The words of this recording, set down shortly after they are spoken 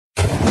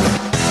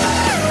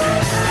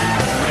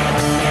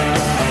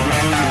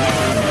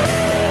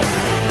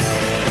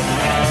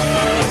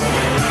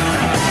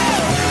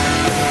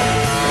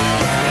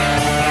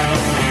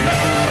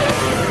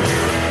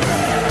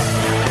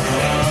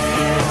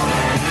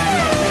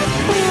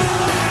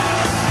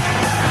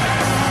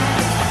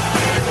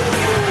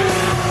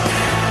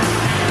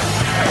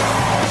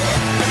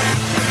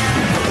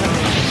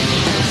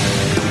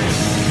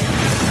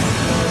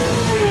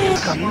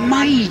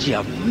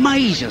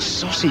major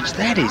sausage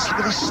that is. Look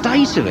at the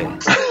state of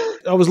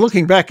it. I was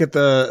looking back at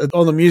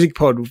on the music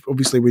pod.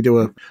 Obviously, we do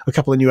a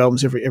couple of new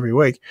albums every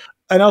week,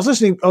 and I was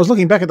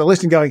looking back at the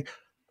list and going,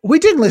 we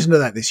didn't listen to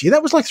that this year.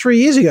 That was like 3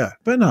 years ago.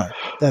 But no,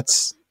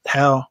 that's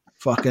how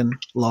fucking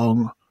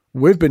long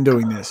we've been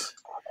doing this.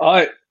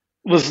 I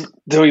was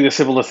doing the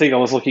similar thing. I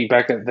was looking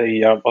back at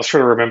I was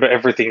trying to remember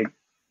everything.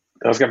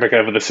 I was going back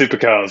over the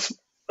Supercars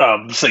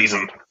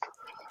season,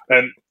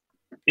 and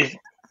if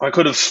I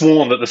could have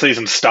sworn that the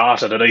season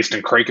started at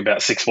Eastern Creek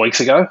about 6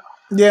 weeks ago.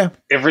 Yeah,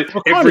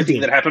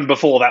 everything that happened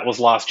before that was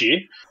last year.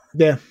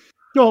 Yeah,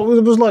 no,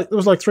 it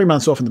was like 3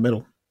 months off in the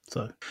middle.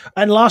 So,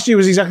 and last year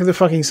was exactly the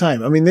fucking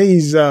same. I mean,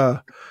 these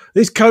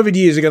COVID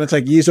years are going to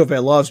take years off our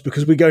lives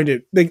because we're going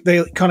to they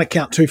kind of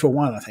count 2 for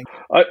 1. I think.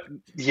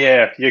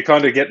 Yeah, you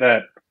kind of get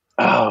that.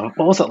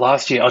 What was it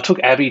last year? I took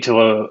Abby to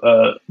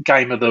a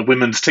game of the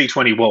Women's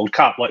T20 World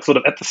Cup, like sort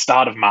of at the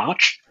start of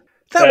March.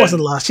 That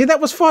wasn't last year.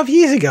 That was 5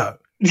 years ago.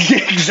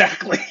 Yeah,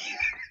 exactly.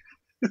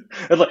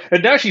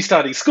 And now she's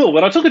starting school.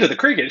 When I took her to the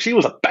cricket, she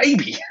was a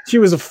baby. She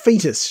was a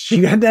fetus.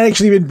 She hadn't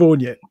actually been born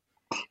yet.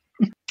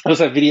 There's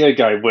that video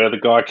game where the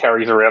guy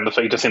carries around the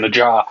fetus in a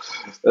jar.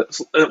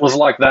 It was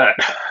like that.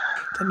 I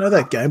don't know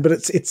that game, but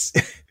it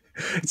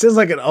sounds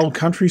like an old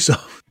country song.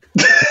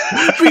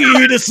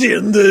 Fetus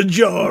in the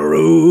jar.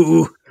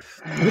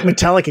 I think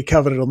Metallica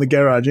covered it on the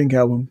Garage Inc.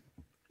 album.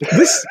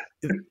 This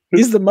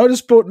is the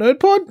Motorsport Nerd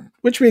Pod,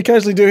 which we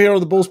occasionally do here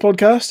on the Balls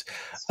podcast.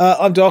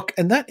 I'm Doc,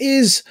 and that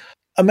is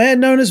a man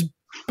known as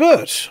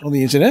Bert on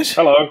the internet.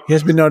 Hello. He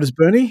has been known as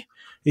Bernie.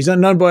 He's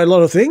known by a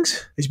lot of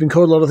things. He's been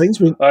called a lot of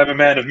things. I am a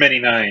man of many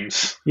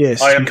names.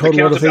 Yes. I am the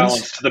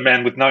counterbalance to the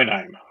man with no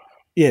name.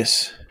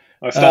 Yes.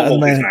 I stole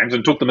all his names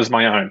and took them as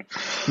my own.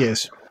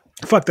 Yes.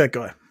 Fuck that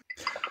guy.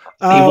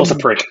 He was a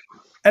prick.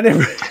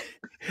 And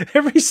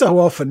every so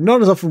often,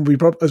 not as often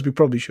as we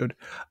probably should,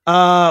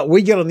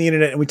 we get on the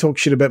internet and we talk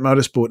shit about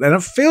motorsport. And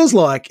it feels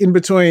like in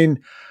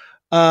between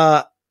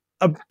a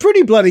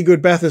pretty bloody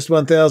good Bathurst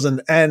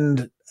 1000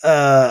 and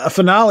a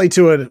finale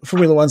to a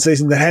Formula One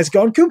season that has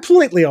gone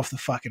completely off the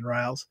fucking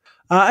rails.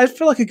 I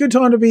feel like a good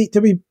time to be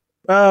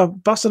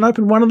busting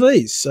open one of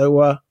these.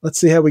 So let's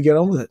see how we get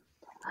on with it.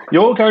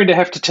 You're going to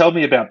have to tell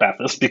me about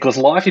Bathurst because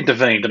life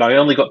intervened and I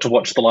only got to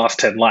watch the last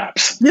 10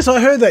 laps. Yes,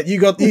 I heard that. You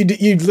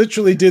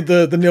literally did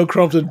the Neil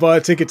Crompton buy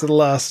a ticket to the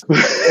last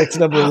X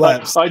number of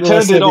laps. I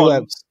turned it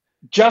on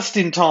just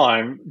in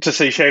time to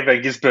see Shane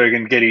Van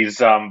Gisbergen get his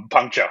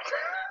puncture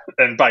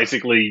and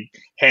basically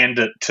hand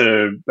it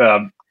to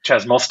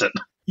Chaz Mostert.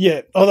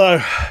 Yeah,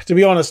 although, to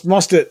be honest,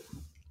 Mostert,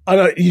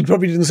 you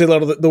probably didn't see a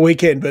lot of the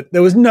weekend, but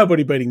there was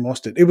nobody beating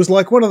Mostert. It was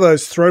like one of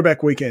those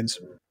throwback weekends.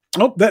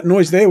 Oh, that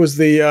noise there was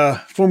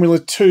the Formula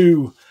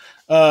 2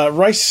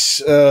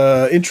 race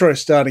intro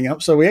starting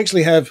up. So we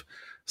actually have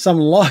some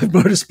live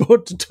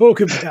motorsport to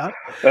talk about.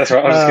 That's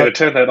right. I'm just going to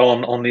turn that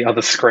on the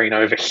other screen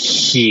over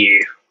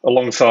here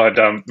alongside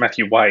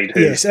Matthew Wade.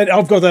 Yes, and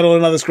I've got that on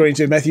another screen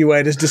too. Matthew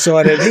Wade has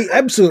decided he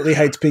absolutely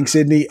hates Pink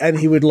Sydney and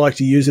he would like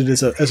to use it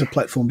as a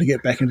platform to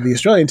get back into the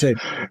Australian team.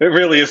 It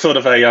really is sort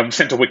of a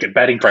centre wicket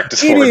batting practice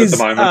for him at the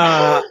moment.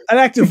 An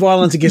act of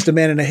violence against a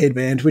man in a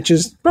headband, which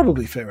is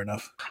probably fair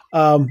enough.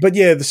 But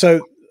yeah,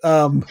 so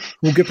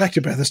we'll get back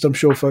to Bathurst, I'm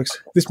sure, folks.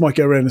 This might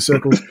go around in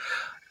circles.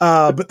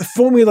 But the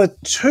Formula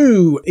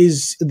 2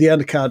 is the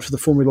undercard for the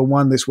Formula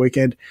 1 this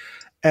weekend.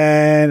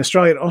 And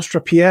Australian Oscar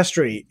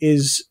Piastri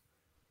is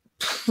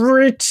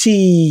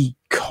pretty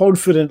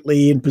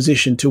confidently in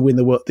position to win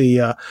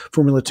the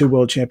Formula 2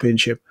 World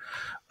Championship.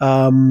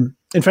 In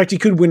fact, he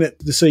could win it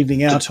this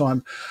evening, our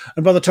time.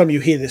 And by the time you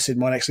hear this, it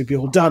might actually be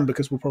all done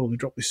because we'll probably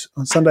drop this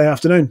on Sunday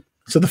afternoon.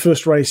 So the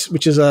first race,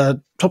 which is a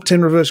top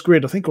 10 reverse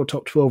grid, I think, or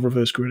top 12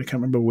 reverse grid. I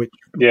can't remember which.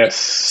 Yes,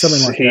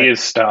 something like he that.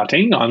 is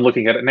starting. I'm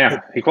looking at it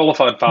now. He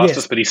qualified fastest,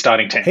 yes. But he's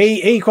starting 10th.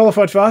 He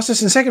qualified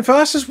fastest, and second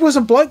fastest was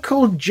a bloke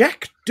called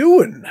Jack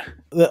Doohan,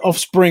 the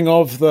offspring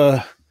of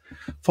the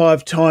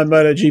 5-time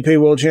MotoGP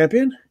world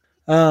champion,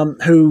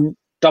 who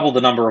double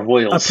the number of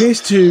wheels.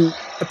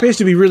 Appears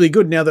to be really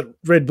good now that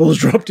Red Bull's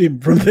dropped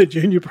him from their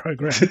junior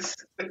program.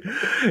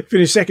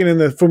 Finished second in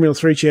the Formula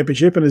 3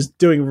 championship and is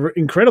doing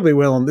incredibly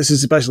well. And this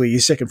is basically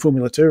his second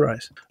Formula 2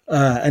 race,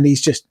 and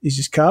he's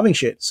just carving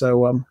shit.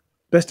 So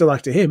best of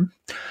luck to him.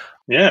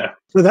 Yeah.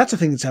 So that's a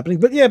thing that's happening.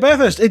 But yeah,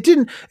 Bathurst.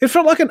 It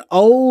felt like an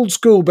old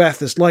school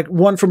Bathurst, like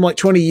one from like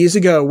 20 years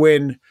ago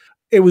when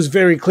it was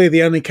very clear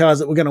the only cars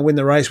that were going to win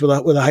the race were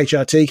the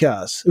HRT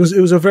cars. It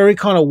was a very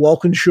kind of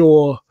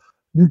Walkinshaw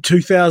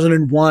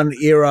 2001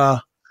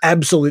 era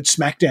absolute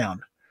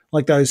smackdown,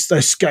 like those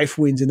Scaife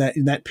wins in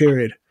that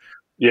period.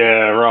 Yeah,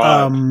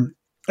 right. And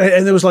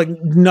there was like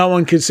no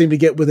one could seem to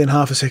get within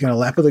half a second a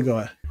lap of the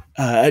guy,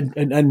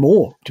 and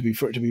more to be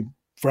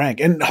frank.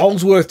 And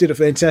Holsworth did a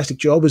fantastic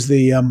job as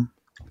the. I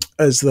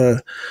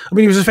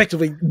mean, he was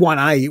effectively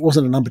 1A. It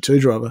wasn't a number 2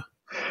 driver.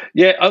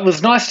 Yeah, it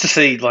was nice to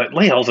see, like,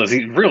 Lee Holsworth,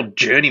 he's a real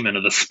journeyman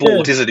of the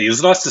sport, isn't he? It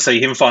was nice to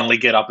see him finally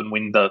get up and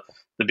win the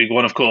big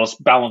one, of course,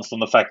 balanced on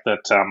the fact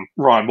that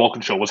Ryan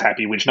Walkinshaw was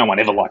happy, which no one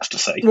ever likes to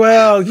see.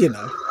 Well, you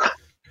know,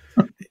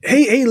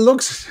 he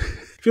looks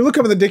if you look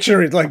up in the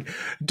dictionary, it's like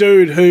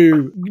dude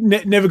who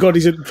never got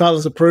his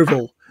father's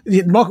approval.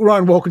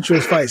 Ryan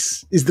Walkinshaw's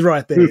face is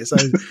right there. So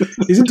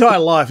his entire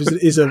life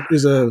is a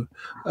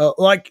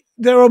like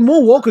there are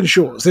more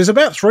Walkinshaws. There's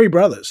about 3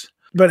 brothers,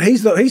 but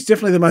he's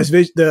definitely the most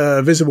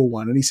visible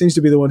one, and he seems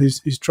to be the one who's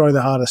trying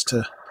the hardest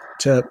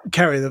to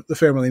carry the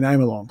family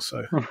name along.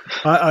 So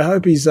I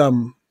hope he's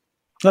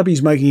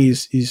making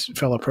his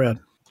fella proud.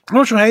 I'm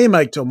not sure how you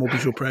make Tom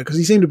Walkinshaw proud because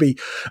he seemed to be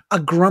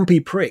a grumpy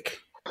prick.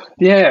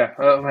 Yeah,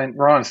 I mean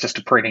Ryan's just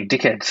a preening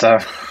dickhead, so.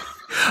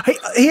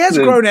 He has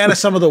grown out of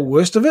some of the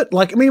worst of it.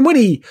 Like, I mean,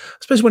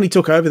 especially when he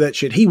took over that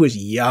shit, he was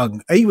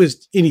young. He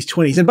was in his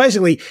 20s. And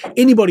basically,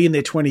 anybody in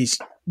their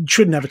 20s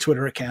shouldn't have a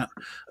Twitter account.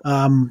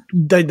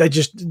 They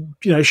just,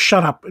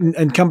 shut up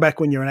and come back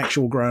when you're an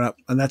actual grown-up.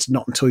 And that's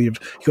not until you've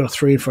got a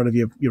 3 in front of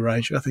your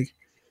age, I think.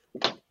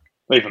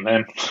 Even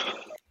then,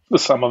 for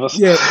some of us.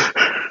 Yeah.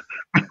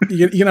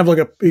 You can have like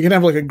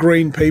a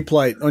green P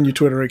plate on your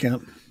Twitter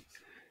account.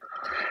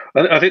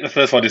 I think the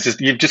first one is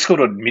just you've just got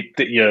to admit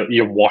that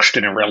you're washed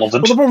and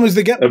irrelevant. Well, the problem is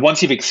and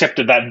once you've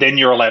accepted that, then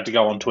you're allowed to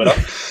go on Twitter.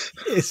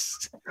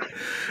 Yes,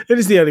 it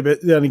is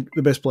the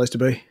best place to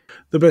be.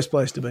 The best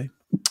place to be.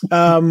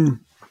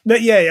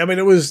 But yeah, I mean,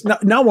 it was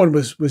no one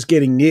was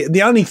getting near.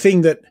 The only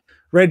thing that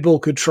Red Bull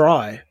could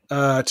try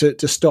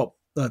to stop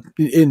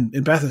in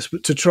Bathurst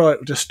to try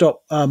to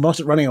stop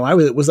Mostert running away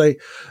with it was Van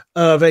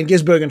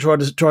Gisbergen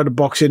tried to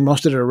box in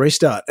Mostert at a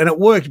restart, and it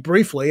worked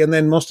briefly, and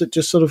then Mostert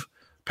just sort of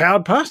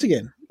powered past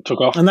again. Took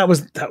off, and that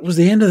was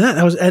the end of that.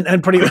 That was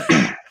and pretty,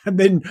 and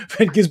then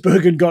Van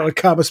Gisbergen got a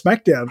karma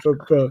smackdown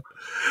for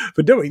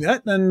doing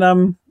that,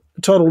 and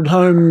toddled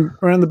home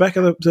around the back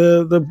of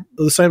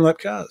the same lap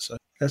cars. So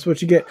that's what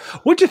you get.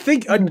 What do you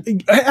think?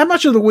 How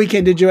much of the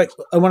weekend did you?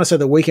 I want to say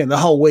the weekend, the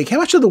whole week. How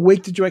much of the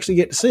week did you actually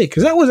get to see?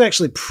 Because that was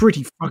actually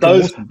pretty fucking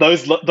awesome.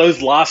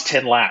 Those last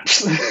 10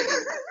 laps.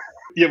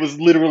 It was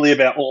literally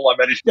about all I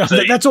managed to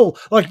see. That's all.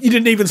 Like, you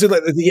didn't even see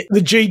like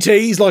the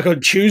GTs like on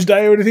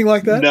Tuesday or anything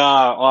like that?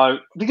 No,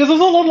 because there's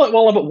a lot like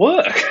while I'm at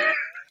work.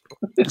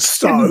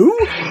 So?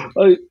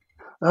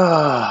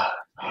 I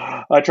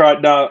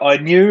tried. No, I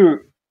knew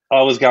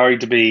I was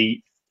going to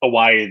be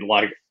away,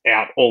 like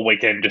out all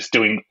weekend just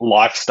doing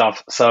life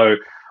stuff. So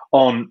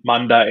on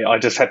Monday, I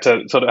just had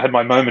to sort of had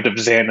my moment of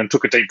zen and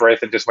took a deep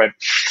breath and just went,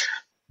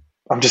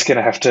 I'm just going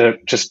to have to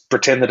just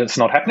pretend that it's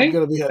not happening,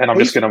 and I'm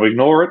just going to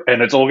ignore it,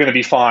 and it's all going to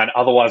be fine.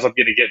 Otherwise, I'm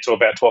going to get to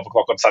about 12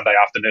 o'clock on Sunday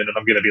afternoon, and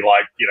I'm going to be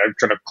like,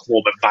 trying to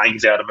claw my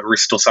veins out of my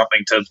wrist or something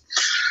to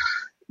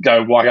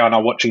go, why aren't I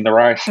watching the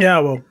race?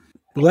 Yeah, well,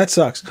 that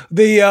sucks.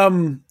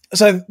 It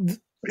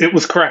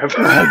was crap.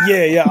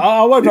 Yeah.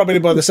 I won't rub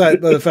it by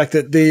the fact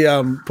that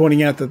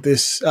pointing out that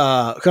this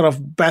kind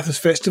of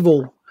Bathurst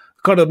Festival,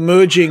 kind of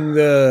merging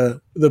the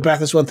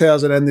Bathurst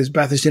 1000 and this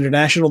Bathurst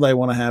International they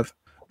want to have.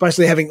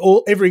 Basically having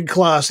every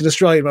class in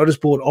Australian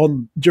motorsport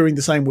on during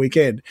the same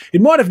weekend. It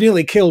might have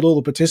nearly killed all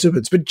the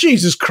participants, but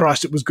Jesus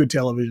Christ, it was good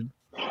television.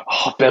 Oh,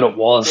 I bet it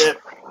was. Yeah.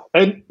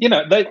 And,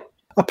 they...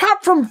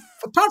 Apart from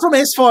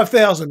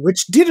S5000,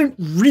 which didn't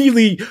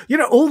really,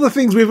 all the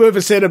things we've ever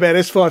said about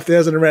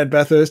S5000 around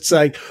Bathurst,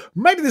 saying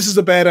maybe this is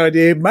a bad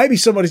idea, maybe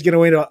somebody's going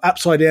to end up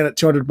upside down at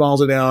 200 miles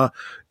an hour,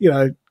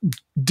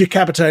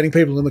 decapitating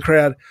people in the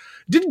crowd.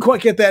 Didn't quite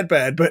get that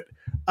bad, but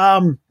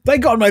they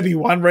got maybe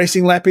one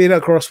racing lap in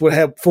across what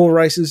had 4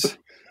 races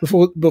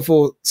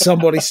before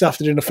somebody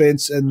stuffed it in a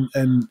fence and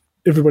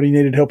everybody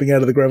needed helping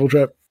out of the gravel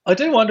trap. I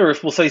do wonder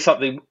if we'll see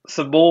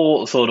some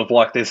more sort of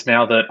like this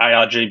now that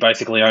ARG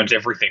basically owns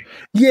everything.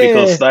 Yeah.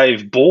 Because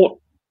they've bought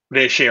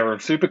their share of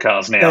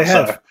supercars now.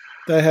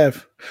 They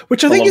have.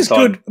 Which I think is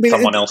good. I mean,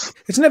 someone else.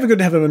 It's never good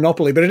to have a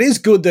monopoly, but it is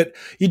good that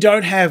you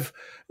don't have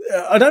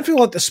I don't feel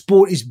like the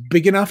sport is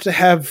big enough to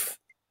have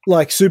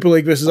like Super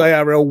League versus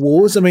ARL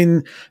wars. I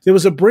mean, there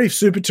was a brief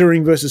Super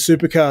Touring versus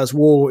Supercars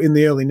war in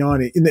the late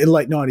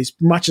 90s,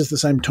 much as the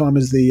same time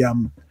as the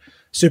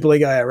Super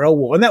League ARL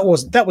war, and that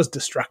was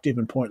destructive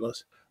and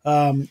pointless.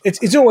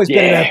 It's always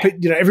better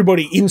to have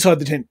everybody inside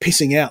the tent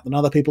pissing out than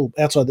other people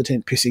outside the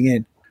tent pissing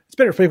in. It's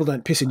better if people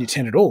don't piss in your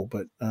tent at all,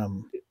 but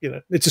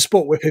it's a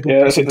sport where people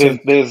piss in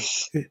tent.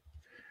 There's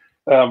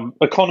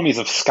economies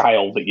of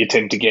scale that you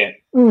tend to get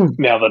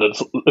now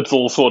that it's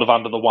all sort of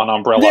under the one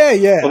umbrella.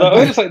 Yeah. Although I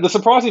have to say, the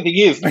surprising thing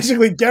is,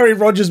 basically Gary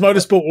Rogers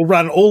Motorsport will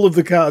run all of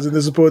the cars in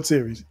the support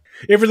series.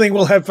 Everything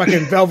will have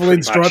fucking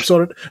Valvoline stripes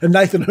on it, and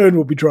Nathan Hearn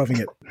will be driving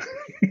it.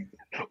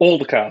 All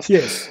the cars,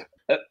 yes.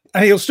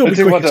 And he'll still be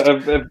quickest.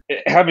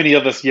 How many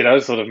of us,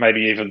 sort of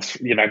maybe even,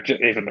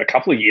 even a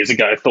couple of years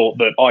ago thought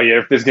that,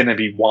 if there's going to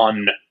be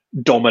one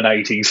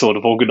dominating sort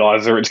of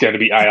organizer, it's going to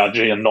be ARG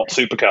and not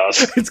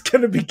supercars. It's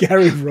going to be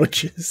Gary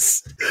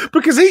Rogers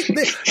because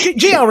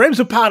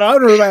GRM's a part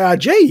owner of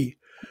ARG.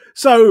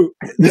 So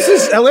this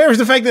is hilarious.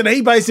 The fact that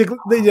he basically,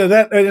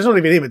 that it's not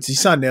even him; it's his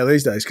son now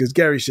these days. Because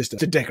Gary's just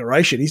a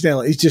decoration. He's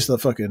just the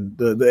fucking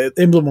the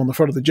emblem on the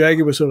front of the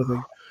Jaguar sort of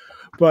thing.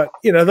 But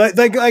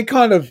they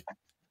kind of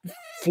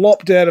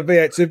flopped out of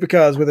V8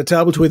 supercars with a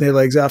tail between their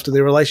legs after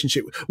their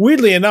relationship.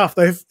 Weirdly enough,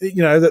 they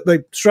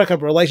struck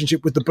up a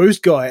relationship with the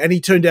Boost guy, and he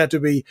turned out to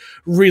be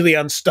really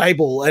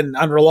unstable and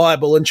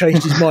unreliable and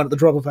changed his mind at the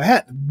drop of a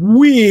hat.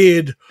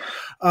 Weird.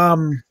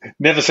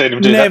 Never seen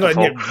him do that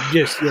before.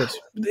 Yes.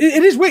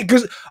 It is weird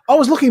because I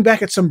was looking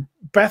back at some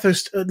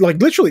Bathurst,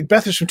 literally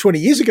Bathurst from 20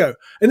 years ago,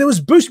 and there was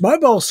Boost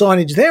Mobile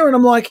signage there, and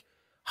I'm like,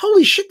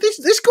 holy shit,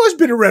 this guy's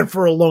been around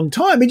for a long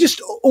time. He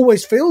just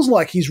always feels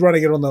like he's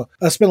running it on the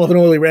smell of an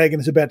oily rag and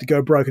it's about to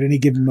go broke at any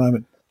given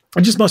moment.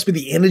 It just must be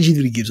the energy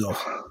that he gives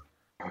off.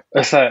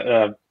 That's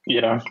that,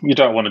 you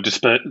don't want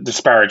to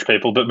disparage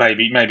people, but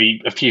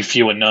maybe a few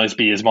fewer nose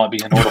beers might be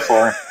in order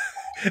for him.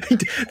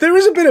 There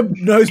is a bit of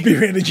nose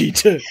beer energy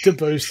to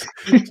Boost.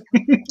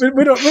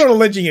 We're not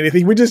alleging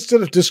anything. We're just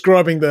sort of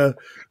describing the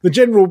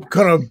general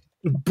kind of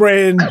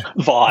brand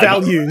vibe.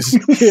 Values.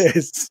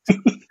 Yes.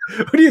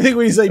 What do you think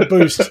when you say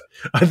Boost?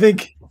 I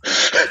think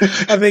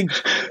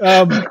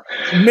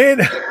men,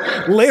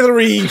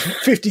 leathery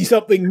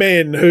 50-something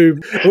men who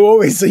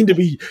always seem to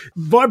be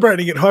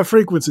vibrating at high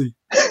frequency.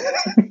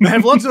 They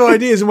have lots of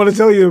ideas and want to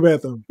tell you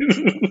about them.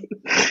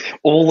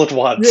 All at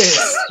once.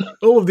 Yes,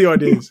 all of the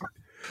ideas.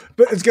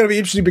 But it's going to be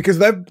interesting because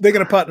they're going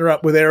to partner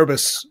up with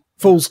Erebus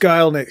full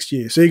scale next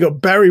year. So you got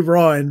Barry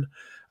Ryan,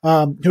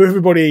 who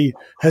everybody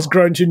has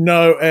grown to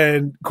know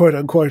and quote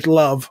unquote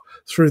love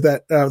through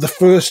that the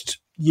first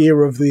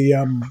year of the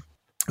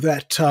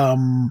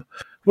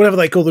whatever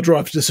they call the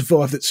Drive to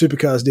Survive that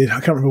Supercars did. I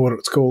can't remember what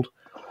it's called.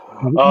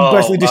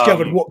 Basically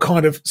discovered what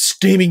kind of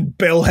steaming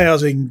bell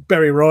housing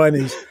Barry Ryan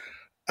is.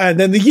 And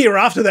then the year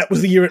after that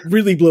was the year it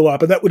really blew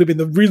up, and that would have been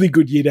the really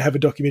good year to have a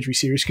documentary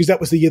series because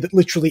that was the year that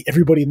literally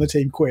everybody in the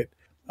team quit.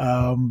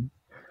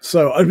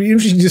 So it'd be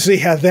interesting to see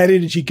how that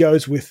energy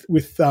goes with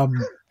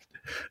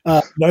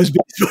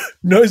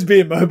Nose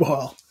Beer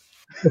Mobile.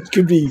 It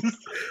could be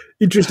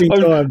interesting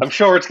time. I'm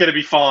sure it's going to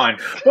be fine.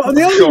 Well,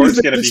 the other thing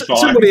is that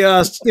somebody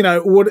asked,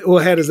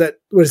 how does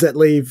that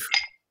leave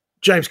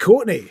James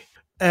Courtney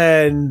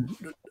and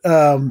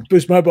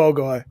Boost Mobile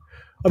guy?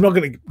 I'm not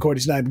going to quote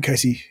his name in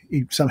case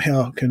he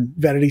somehow can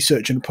vanity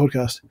search in a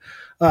podcast.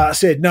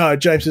 Said no,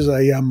 James is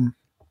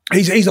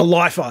he's a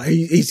lifer.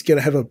 He's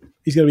going to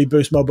be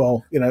Boost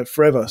Mobile,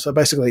 forever. So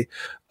basically,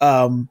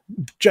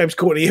 James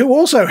Courtney, who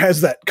also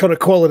has that kind of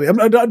quality.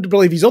 I don't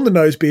believe he's on the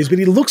nose beers, but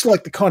he looks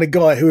like the kind of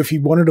guy who, if he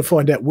wanted to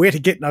find out where to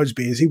get nose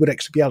beers, he would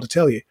actually be able to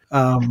tell you.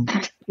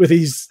 With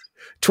his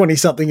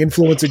 20-something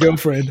influencer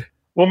girlfriend.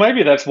 Well,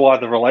 maybe that's why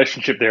the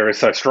relationship there is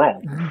so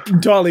strong.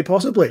 Entirely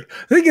possibly.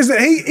 The thing is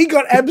that he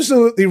got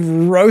absolutely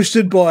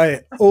roasted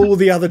by all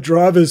the other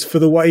drivers for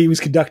the way he was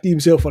conducting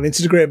himself on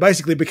Instagram,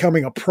 basically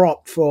becoming a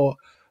prop for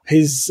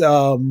his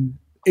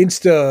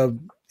Insta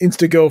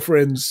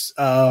girlfriend's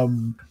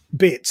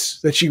bits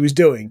that she was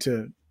doing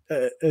to.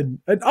 And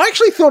I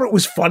actually thought it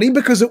was funny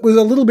because it was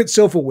a little bit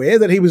self-aware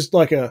that he was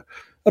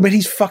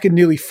he's fucking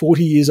nearly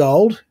 40 years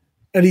old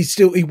and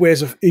he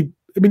wears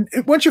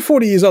once you're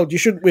 40 years old, you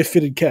shouldn't wear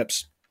fitted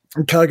caps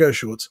and cargo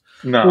shorts,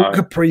 or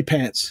capri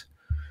pants,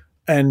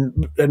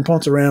 and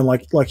ponce around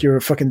like you're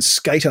a fucking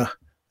skater.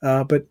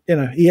 But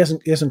he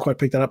hasn't quite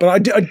picked that up. But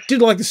I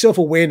did like the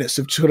self-awareness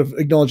of sort of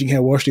acknowledging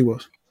how washed he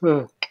was.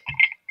 I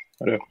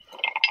do.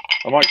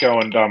 I might go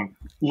and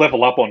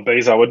level up on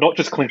Bezo and not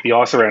just clink the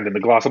ice around in the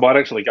glass. I might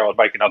actually go and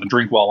make another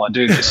drink while I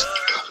do this.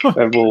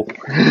 And well,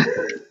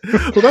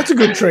 that's a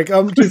good trick.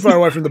 I'm too far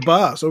away from the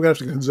bar, so I'm going to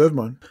have to conserve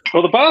mine.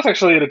 Well, the bar's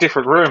actually in a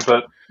different room,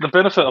 but the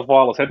benefit of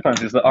wireless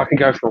headphones is that I can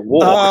go for a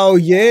walk. Oh,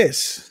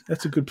 yes.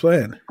 That's a good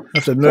plan. I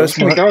have to nurse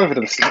I'm going to go over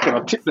to the stick and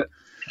I'll tip that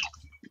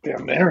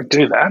down there and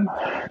do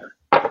that.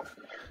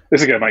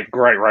 This is going to make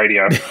great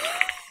radio.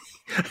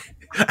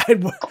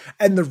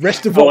 And the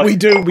rest of what we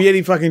do will be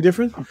any fucking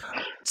different.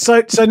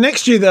 So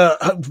next year,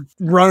 the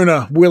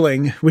Rona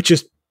willing, which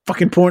is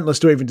fucking pointless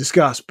to even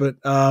discuss, but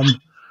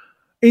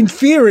in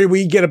theory,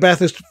 we get a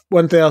Bathurst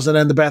 1000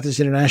 and the Bathurst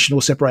International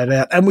separated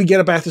out, and we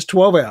get a Bathurst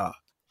 12-hour.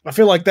 I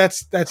feel like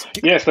that's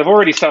yes, they've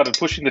already started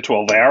pushing the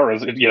 12-hour.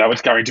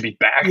 It's going to be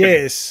back.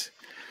 Yes.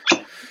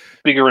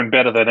 Bigger and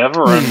better than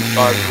ever, and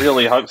I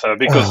really hope so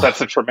because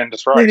that's a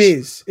tremendous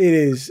race. It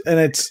is, and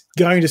it's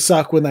going to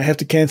suck when they have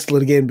to cancel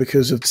it again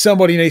because of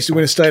somebody needs to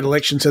win a state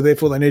election, so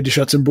therefore they need to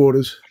shut some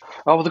borders.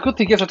 Oh, well, the good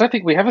thing is I don't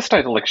think we have a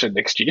state election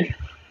next year.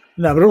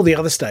 No, but all the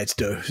other states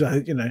do.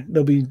 So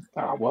there'll be.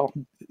 Oh well.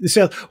 The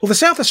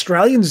South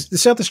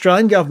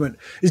Australian government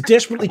is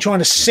desperately trying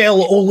to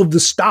sell all of the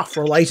stuff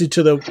related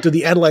to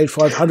the Adelaide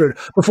 500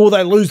 before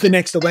they lose the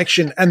next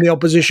election and the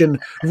opposition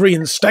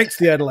reinstates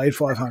the Adelaide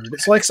 500.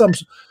 It's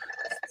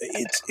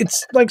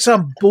like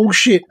some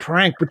bullshit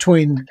prank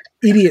between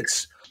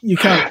idiots. You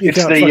can't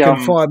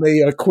fucking fire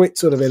me or quit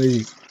sort of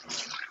energy.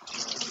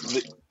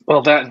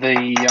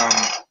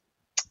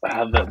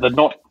 The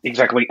not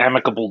exactly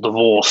amicable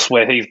divorce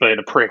where he's been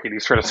a prick and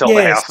he's trying to sell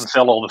the house and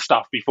sell all the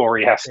stuff before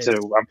he has to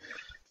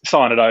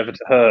sign it over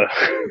to her.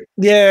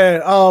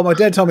 Yeah. Oh, my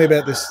dad told me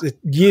about this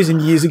years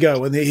and years ago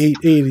when he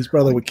and his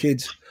brother were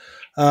kids.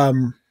 They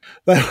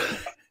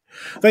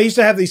used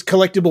to have these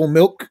collectible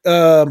milk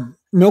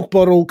milk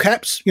bottle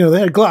caps. You know, they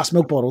had glass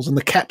milk bottles and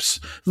the caps,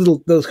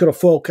 those kind of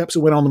foil caps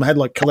that went on them had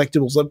like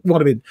collectibles. That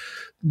might have been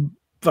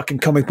fucking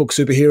comic book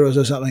superheroes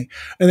or something.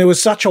 And there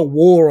was such a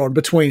war on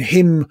between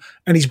him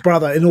and his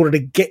brother in order to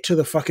get to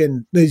the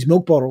fucking these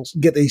milk bottles,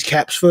 get these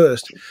caps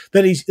first,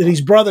 that his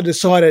brother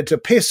decided to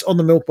piss on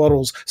the milk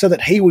bottles so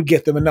that he would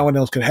get them and no one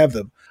else could have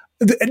them.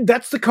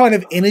 That's the kind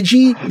of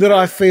energy that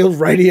I feel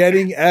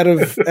radiating out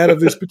of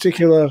this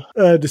particular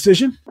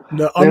decision.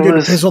 No, I'm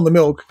going to piss on the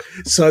milk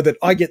so that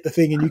I get the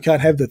thing and you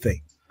can't have the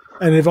thing.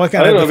 And if I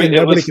can't have the thing,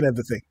 nobody can have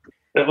the thing.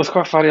 It was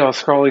quite funny. I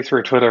was scrolling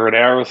through Twitter an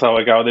hour or so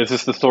ago, and there's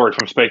just the story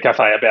from Speed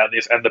Cafe about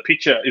this, and the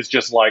picture is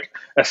just like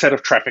a set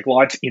of traffic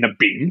lights in a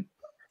bin.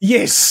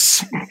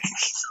 Yes.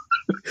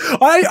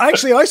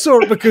 I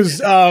saw it because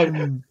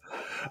the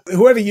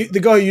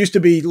guy who used to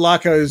be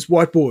Larko's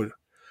whiteboard,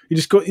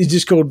 he's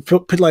just called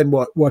Pit Lane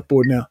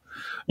Whiteboard now.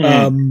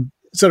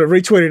 Sort of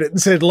retweeted it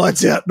and said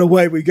 "lights out" and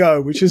away we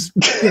go, which is,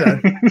 you know,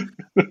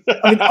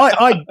 I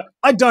mean,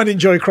 I don't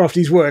enjoy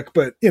Crofty's work,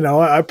 but you know,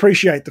 I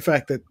appreciate the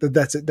fact that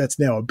that's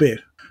now a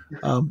bit.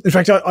 In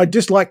fact, I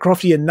dislike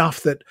Crofty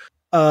enough that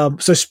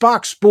so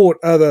Spark Sport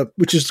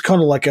which is kind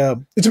of like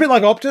it's a bit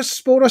like Optus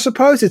Sport, I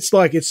suppose. It's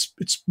like it's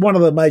one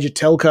of the major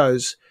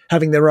telcos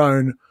having their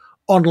own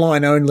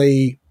online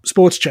only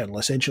sports channel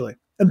essentially,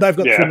 and they've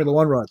got the Formula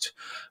One rights,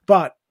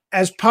 but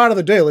as part of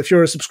the deal, if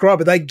you're a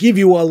subscriber, they give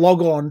you a log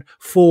on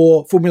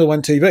for Formula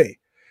One TV.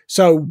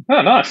 So,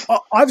 nice.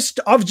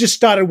 I've just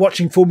started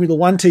watching Formula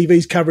One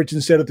TV's coverage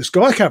instead of the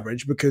Sky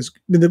coverage because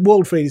the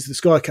world feed is the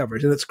Sky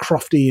coverage, and it's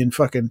Crofty and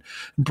fucking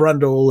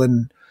Brundle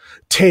and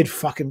Ted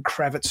fucking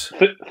Kravitz,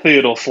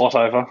 Theodore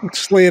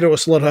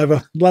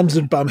Slotover,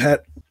 Lumsden Bumhat.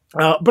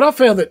 But I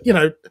found that, you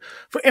know,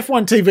 for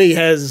F1 TV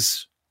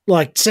has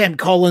like Sam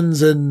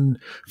Collins and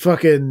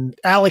fucking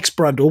Alex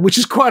Brundle, which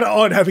is quite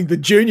odd having the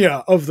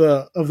junior of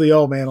the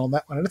old man on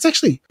that one. And it's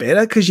actually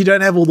better because you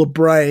don't have all the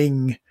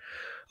braying.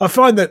 I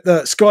find that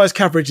the Sky's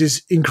coverage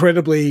is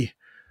incredibly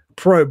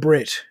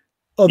pro-Brit.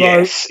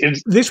 Although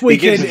this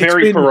weekend it's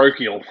very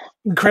parochial.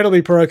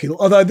 Incredibly parochial.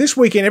 Although this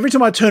weekend, every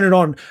time I turn it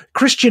on,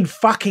 Christian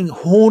fucking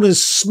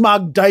Horner's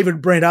smug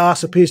David Brent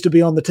ass appears to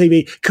be on the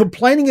TV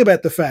complaining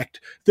about the fact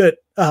that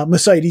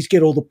Mercedes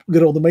get all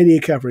the media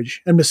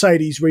coverage, and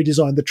Mercedes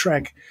redesigned the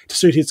track to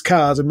suit its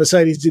cars, and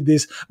Mercedes did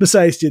this,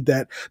 Mercedes did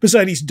that,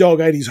 Mercedes dog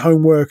ate his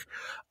homework,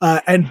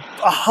 and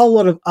a whole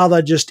lot of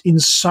other just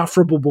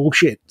insufferable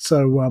bullshit.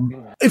 So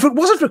if it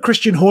wasn't for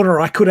Christian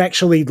Horner, I could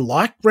actually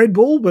like Red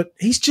Bull, but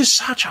he's just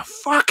such a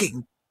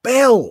fucking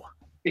bell.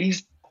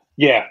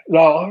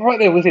 I'm right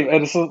there with him,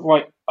 and it's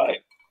like,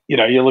 you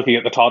know, you're looking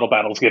at the title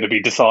battle's going to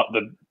be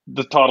decided.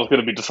 The title's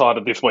going to be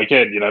decided this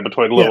weekend, you know,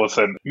 between Lewis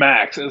and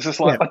Max. It's just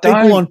like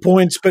equal on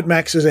points, but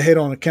Max is ahead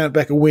on a count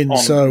back of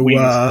wins.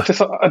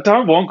 I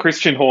don't want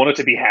Christian Horner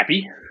to be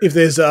happy. If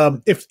there's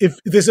if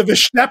there's a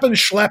Verstappen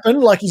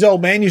schlappen like his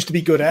old man used to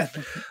be good at,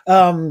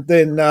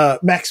 then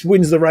Max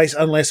wins the race,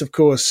 unless of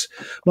course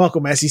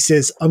Michael Massey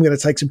says, "I'm going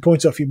to take some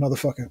points off you,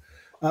 motherfucker,"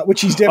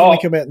 which he's definitely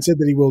come out and said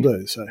that he will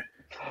do. So.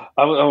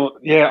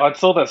 I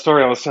saw that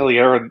story. I was telling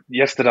Aaron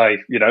yesterday,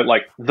 you know,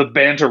 like the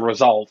banter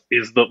result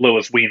is that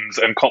Lewis wins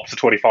and cops a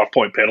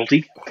 25-point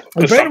penalty.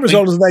 The banter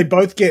result is they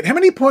both get, how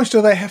many points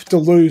do they have to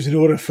lose in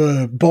order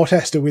for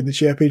Bottas to win the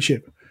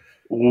championship?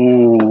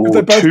 Ooh,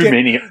 too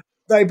many.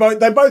 They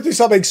both do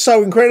something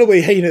so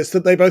incredibly heinous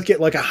that they both get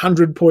like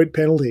 100-point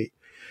penalty.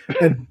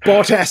 And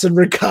Bottas and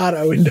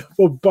Ricciardo,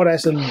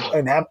 Bottas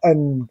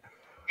and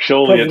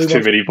surely it's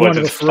too many points.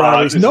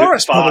 It's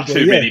Norris far probably,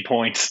 too many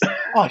points.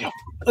 Oh,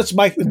 let's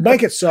make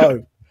it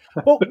so.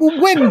 Well,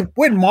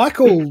 when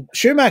Michael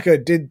Schumacher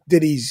did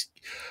his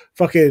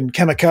fucking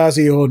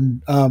kamikaze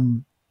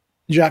on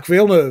Jacques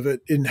Villeneuve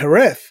in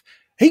Jerez,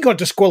 he got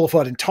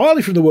disqualified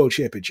entirely from the World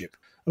Championship.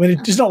 I mean,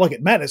 it's not like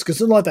it matters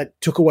because it's not like they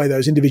took away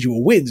those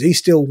individual wins. He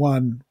still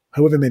won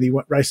however many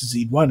races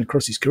he'd won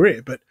across his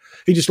career, but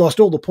he just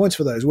lost all the points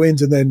for those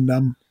wins, and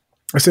then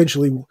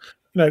essentially, you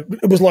know,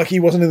 it was like he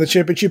wasn't in the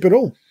championship at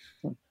all.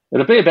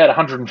 It'll be about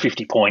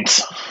 150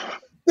 points.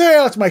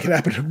 Yeah, let's make it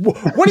happen.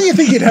 What do you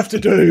think you'd have to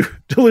do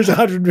to lose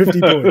 150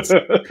 points?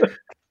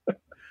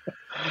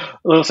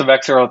 Lewis and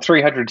Max are on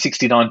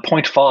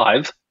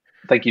 369.5.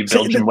 Thank you,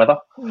 Belgian weather.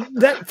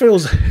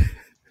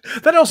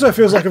 That also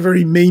feels like a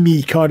very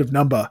memey kind of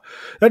number.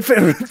 That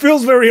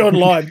feels very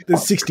online.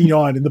 There's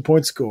 69 in the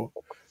point score.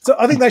 So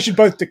I think they should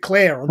both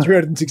declare on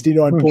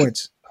 369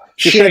 points.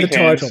 Share the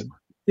title.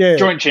 Yeah.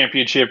 Joint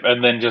championship,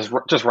 and then just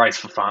race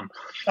for fun.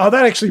 Oh,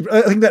 I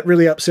think that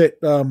really upset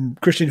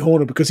Christian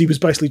Horner because he was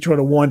basically trying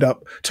to wind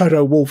up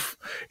Toto Wolff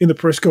in the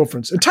press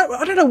conference. And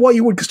I don't know why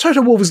you would, because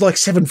Toto Wolff is like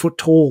 7 foot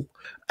tall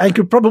and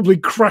could probably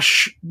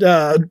crush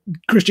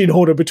Christian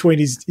Horner between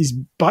his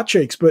butt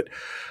cheeks. But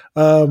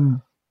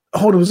Horner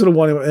was sort of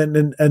winding up,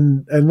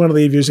 and one of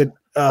the interviews said,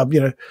 you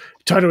know,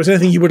 Toto, is there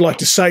anything you would like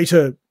to say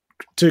to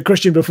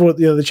Christian before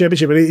the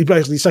championship? And he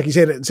basically stuck his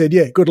head in it and said,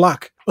 "Yeah, good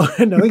luck."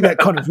 And I think that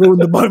kind of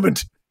ruined the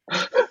moment.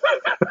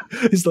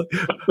 It's like,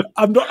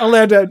 I'm not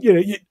allowed to, you know,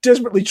 you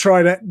desperately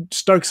try to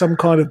stoke some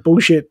kind of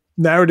bullshit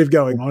narrative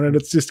going on, and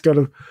it's just kind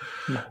of,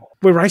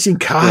 We're racing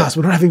cars.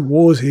 We're not having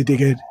wars here,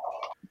 dickhead.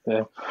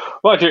 Yeah.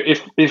 Well,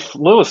 if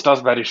Lewis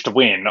does manage to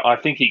win, I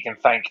think he can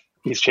thank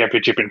his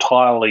championship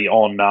entirely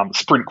on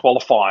sprint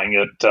qualifying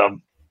at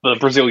the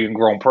Brazilian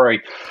Grand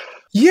Prix.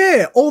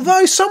 Yeah,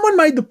 although someone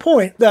made the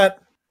point that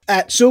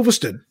at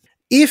Silverstone,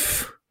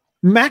 if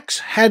Max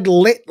had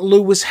let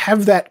Lewis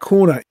have that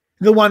corner,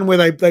 the one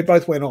where they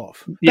both went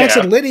off, they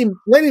said let him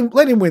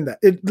win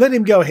that. Let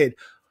him go ahead.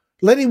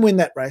 Let him win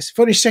that race.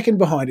 Finish second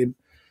behind him.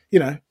 You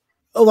know,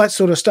 all that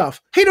sort of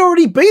stuff. He'd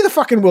already be the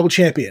fucking world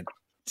champion.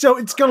 So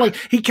it's kind of like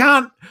he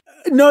can't.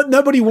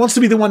 Nobody wants to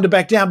be the one to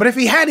back down. But if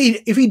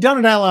he'd done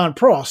an Alain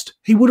Prost,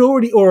 he would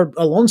already, or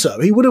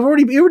Alonso, he would have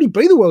already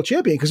be the world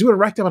champion because he would have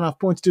racked up enough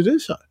points to do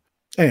so.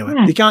 Anyway,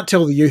 you can't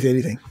tell the youth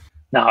anything.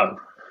 No.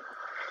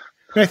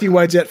 Matthew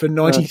Wade's out for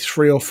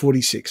 93 or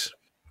 46.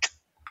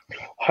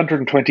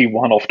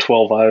 121 off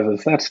 12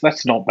 overs.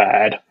 That's not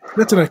bad.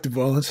 That's an act of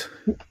violence.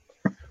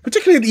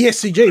 Particularly at the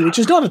SCG, which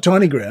is not a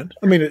tiny ground.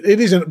 I mean, it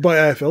isn't by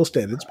AFL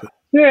standards, but...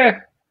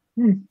 Yeah.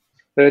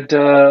 But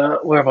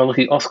where am I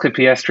looking? Oscar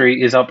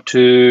Piastri is up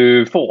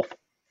to fourth.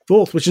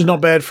 Fourth, which is not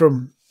bad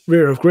from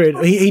rear of grid.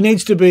 He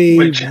needs to be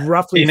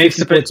roughly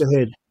 50 points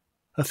ahead,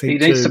 I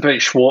think. He needs to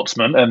beat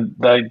Schwartzman, and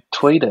they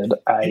tweeted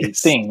a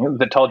thing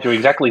that told you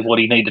exactly what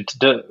he needed to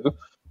do,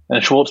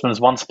 and Schwartzman's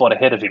one spot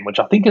ahead of him, which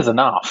I think is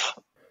enough.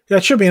 Yeah,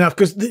 it should be enough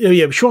because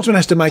Schwartzman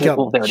has to make up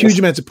huge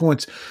amounts of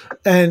points,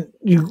 and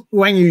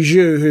Wang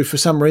Yuzhu, who for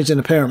some reason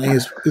apparently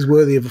is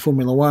worthy of a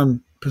Formula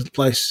One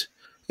place,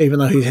 even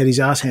though he's had his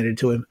ass handed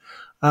to him.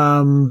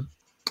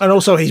 And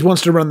also he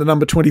wants to run the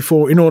number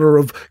 24 in honor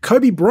of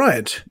Kobe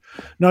Bryant,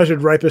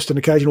 noted rapist and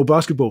occasional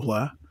basketball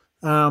player.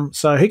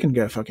 So he can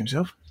go fuck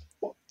himself.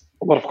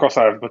 A lot of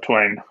crossover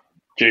between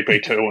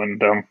GP2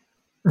 and the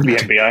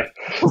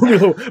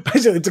NBA.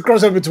 Basically, it's a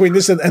crossover between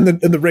this and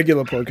the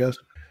regular podcast.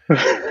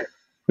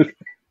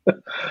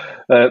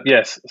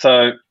 Yes.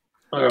 So,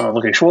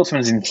 look,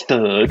 Schwartzman's in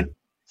third.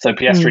 So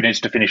Piastri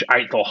needs to finish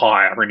eighth or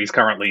higher, and he's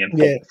currently in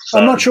fourth. Yeah. So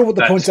I'm not sure what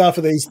the points are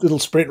for these little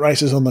sprint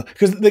races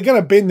because they're going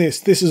to bend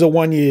this. This is a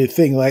 1 year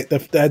thing. Like they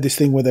had this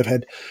thing where they've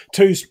had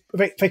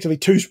effectively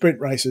two sprint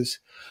races,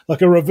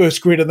 like a reverse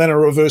grid and then a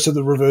reverse of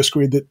the reverse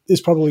grid that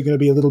is probably going to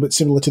be a little bit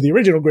similar to the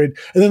original grid,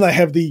 and then they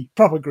have the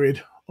proper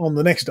grid on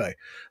the next day.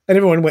 And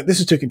everyone went, "This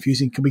is too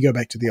confusing. Can we go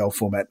back to the old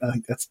format?" And I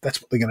think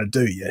that's what they're going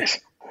to do. Yes.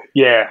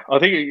 Yeah, I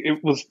think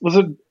it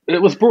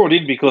was brought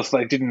in because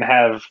they didn't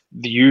have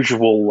the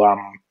usual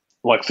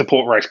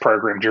support race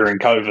program during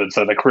COVID,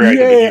 so they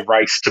created a new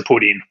race to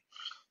put in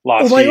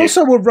last year. Well, they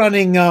also were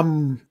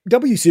running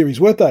W Series,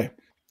 weren't they?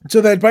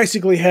 So they'd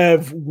basically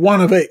have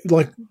one of it,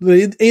 like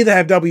they either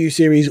have W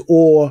Series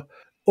or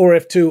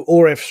F2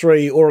 or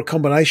F3 or a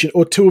combination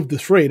or two of the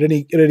three at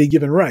any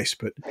given race.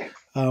 But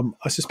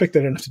I suspect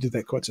they don't have to do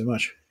that quite so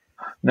much.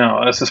 No,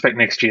 I suspect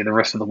next year the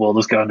rest of the world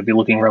is going to be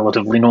looking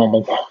relatively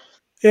normal.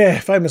 Yeah,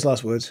 famous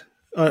last words.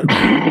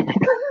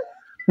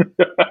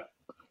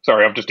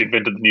 Sorry, I've just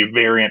invented the new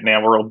variant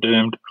now. We're all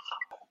doomed.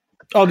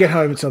 I'll get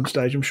home at some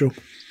stage, I'm sure.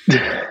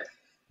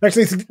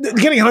 Actually,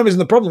 getting home isn't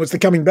the problem. It's the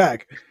coming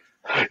back.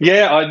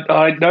 Yeah,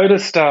 I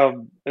noticed it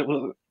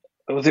was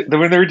when they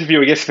were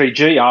interviewing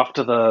SVG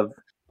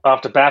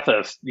after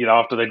Bathurst,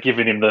 after they'd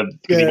given him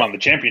because he won the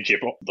championship,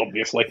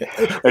 obviously,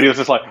 and he was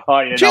just like, "Oh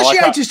yeah." Jess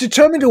Yates is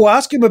determined to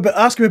ask him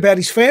about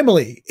his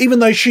family, even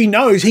though she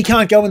knows he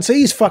can't go and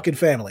see his fucking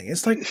family.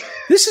 It's like,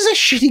 this is a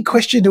shitty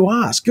question to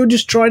ask. You're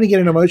just trying to get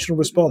an emotional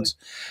response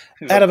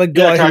out of a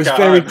guy who's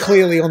very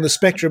clearly on the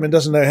spectrum and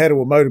doesn't know how to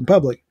emote in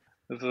public.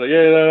 It's like,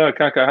 no, I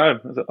can't go home.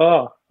 I was like,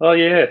 oh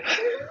yeah,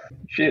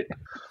 shit.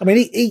 I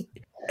mean,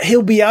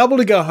 he'll be able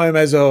to go home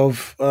as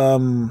of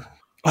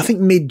I think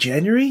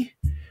mid-January.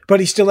 But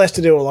he still has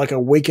to do like a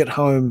week at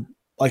home,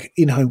 like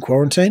in-home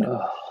quarantine.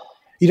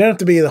 You don't have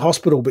to be in the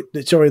hospital,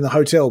 in the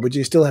hotel, but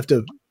you still have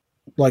to,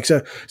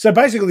 so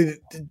basically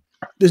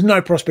there's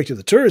no prospect of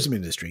the tourism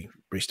industry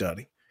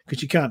restarting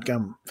because you can't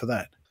come for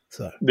that.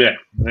 So yeah,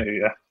 there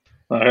you go.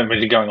 I don't mean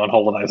you're going on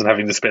holidays and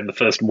having to spend the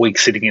first week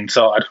sitting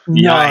inside.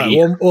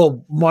 No,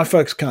 well, my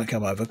folks can't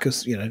come over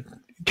because,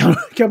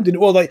 come to,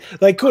 well,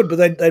 they could, but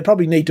they'd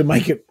probably need to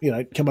make it,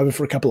 come over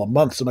for a couple of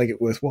months to make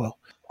it worthwhile.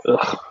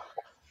 Ugh.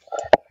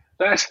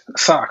 That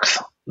sucks.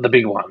 The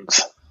big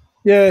ones.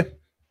 Yeah.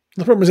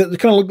 The problem is it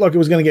kind of looked like it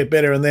was going to get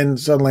better, and then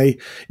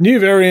suddenly new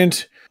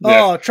variant.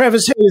 Yeah. Oh,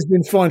 Travis Head has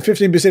been fined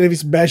 15% of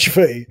his badge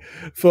fee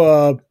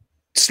for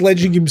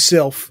sledging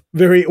himself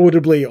very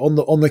audibly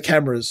on the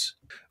cameras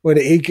when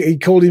he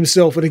called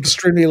himself an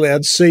extremely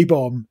loud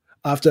C-bomb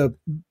after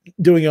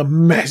doing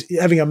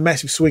having a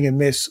massive swing and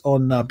miss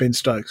on Ben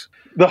Stokes.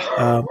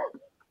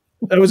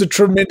 That was a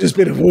tremendous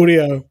bit of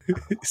audio.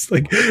 It's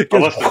like, I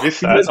must have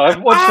missed that.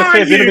 I've watched a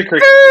fair bit of the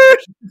cricket.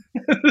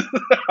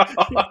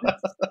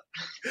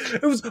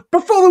 It was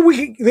before the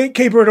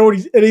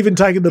wicketkeeper had even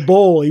taken the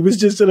ball. He was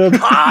just sort of, you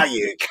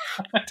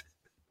cunt.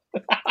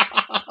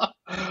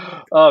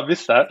 I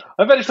missed that.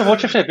 I managed to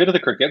watch a fair bit of the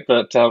cricket,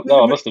 but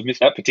I must have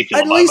missed that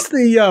particular moment.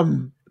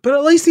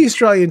 At least the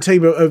Australian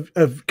team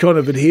have kind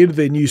of adhered to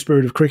their new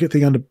spirit of cricket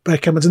thing under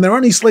Pat Cummins, and they're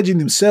only sledging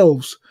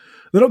themselves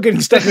They're not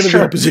getting stuck into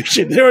the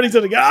opposition. They're only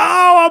sort of go,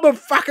 oh, I'm a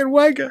fucking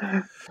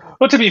wanker.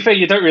 Well, to be fair,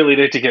 you don't really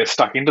need to get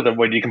stuck into them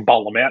when you can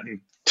bowl them out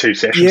in 2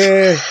 sessions.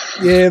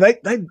 Yeah,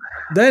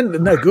 they're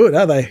no good,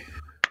 are they?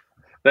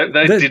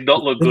 They did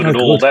not look good at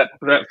all that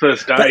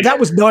first day. That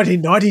was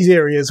 1990s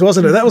areas,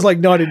 wasn't it? That was like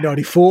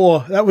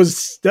 1994. That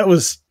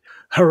was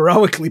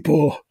heroically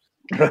poor.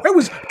 It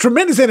was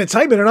tremendous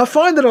entertainment, and I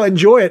find that I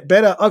enjoy it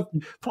better.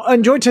 I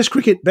enjoy Test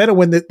cricket better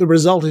when the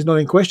result is not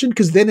in question,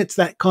 because then it's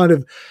that kind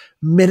of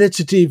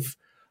meditative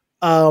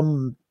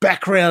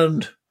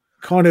background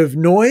kind of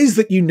noise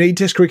that you need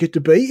Test cricket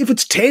to be. If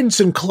it's tense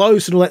and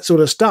close and all that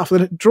sort of stuff,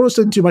 then it draws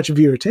in too much of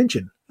your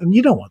attention, and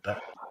you don't want that.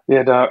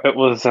 Yeah, no, it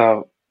was.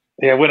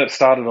 When it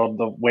started on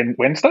the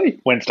Wednesday.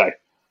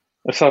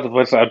 It started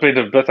Wednesday. I'd been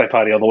to a birthday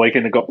party on the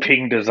weekend and got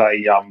pinged as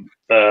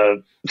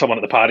someone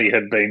at the party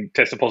had been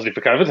tested positive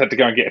for COVID, had to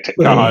go and get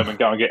go home and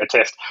go and get a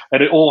test.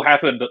 And it all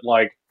happened at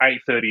like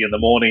 8:30 in the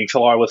morning.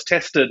 So I was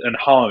tested and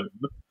home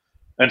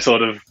and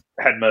sort of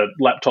had my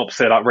laptop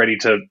set up ready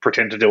to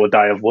pretend to do a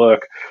day of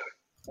work,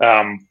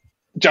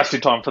 just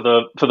in time for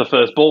the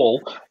first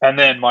ball. And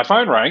then my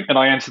phone rang and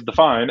I answered the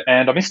phone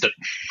and I missed it.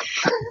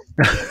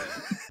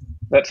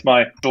 That's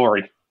my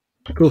story.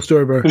 Cool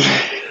story, bro.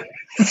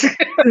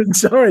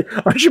 Sorry,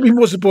 I should be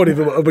more supportive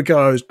of a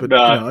co-host, but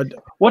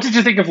what did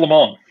you think of Le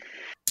Mans?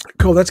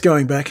 Cool, that's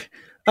going back.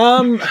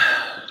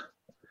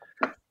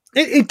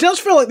 It does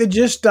feel like they're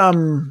just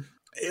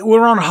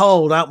we're on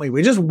hold, aren't we?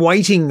 We're just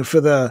waiting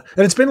for and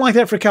it's been like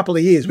that for a couple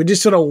of years. We're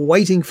just sort of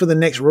waiting for the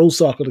next rule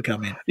cycle to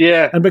come in.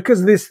 Yeah, and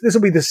because this will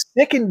be the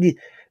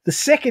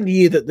second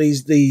year that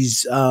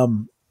these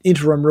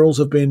interim rules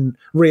have been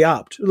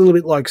re-upped, a little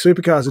bit like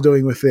supercars are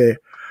doing with their.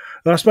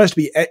 They're supposed to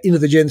be into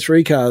the Gen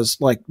 3 cars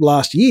like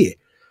last year,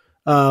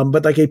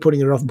 but they keep putting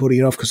it off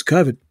because of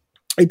COVID.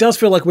 It does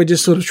feel like we're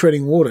just sort of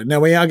treading water. Now,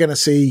 we are going to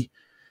see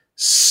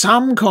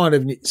some kind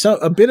of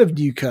a bit of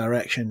new car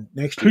action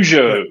next year.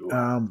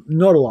 Peugeot.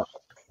 Not a lot.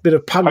 Bit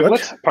of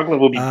Puglet. Puglet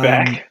will be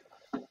back.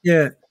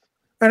 Yeah.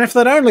 And if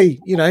they'd only,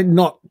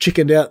 not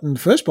chickened out in the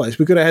first place,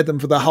 we could have had them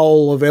for the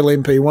whole of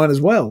LMP1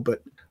 as well.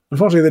 But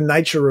unfortunately,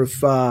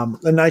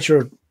 the nature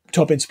of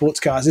top-end sports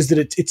cars is that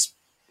it's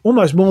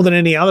almost more than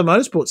any other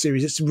motorsport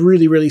series. It's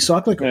really, really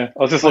cyclical. Yeah,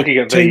 I was just looking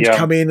at teams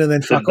come in and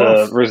then fuck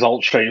off. The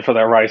results sheet for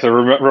that race. It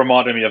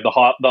reminded me of the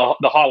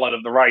highlight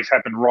of the race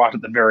happened right at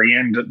the very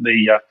end at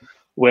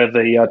where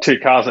the two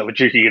cars that were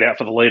duking it out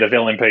for the lead of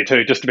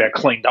LMP2 just about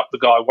cleaned up the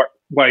guy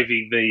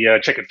waving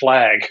the checkered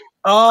flag.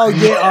 Oh,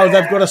 yeah.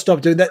 They've got to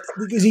stop doing that.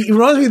 Because he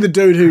reminds me of the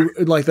dude who,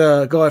 like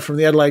the guy from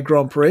the Adelaide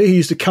Grand Prix, who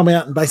used to come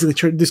out and basically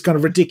treat this kind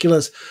of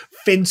ridiculous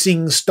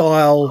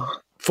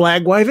fencing-style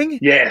flag waving.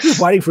 Yes.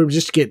 Just waiting for him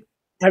just to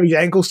have his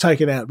ankles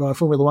taken out by a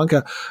Formula One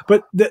car.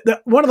 But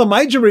one of the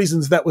major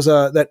reasons that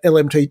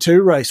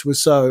LMT2 race was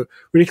so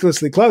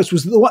ridiculously close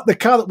was the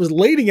car that was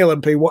leading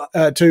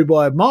LMP2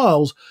 by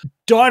miles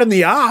died in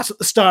the arse at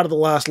the start of the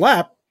last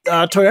lap,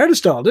 Toyota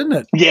style, didn't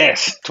it?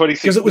 Yes,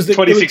 2016. It was the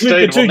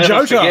two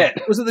Jota.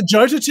 Was it the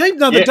Jota team?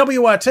 No, the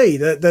WRT.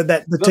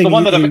 The team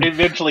one that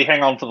eventually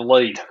hang on for the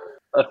lead.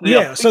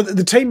 So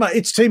the teammate,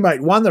 its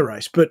teammate won the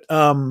race, but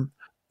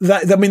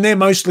they're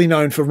mostly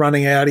known for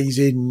running Audis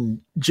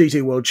in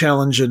GT World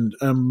Challenge and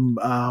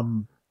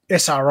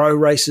SRO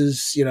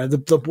races.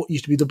 What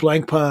used to be the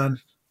Blancpain,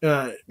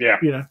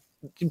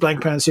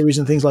 Blancpain series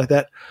and things like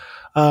that.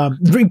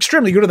 They're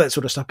extremely good at that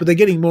sort of stuff, but they're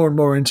getting more and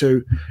more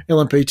into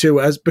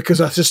LMP2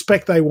 because I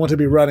suspect they want to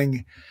be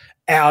running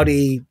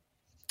Audi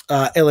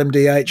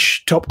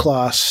LMDH top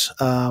class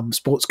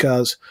sports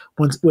cars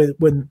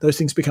when those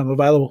things become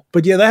available.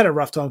 But yeah, they had a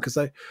rough time because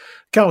the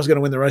car was going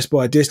to win the race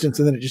by a distance,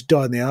 and then it just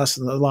died in the arse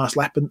in the last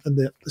lap, and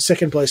the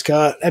second place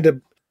car had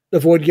to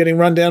avoid getting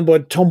run down by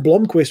Tom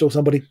Blomqvist or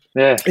somebody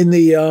in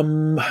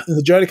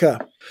the Jota car.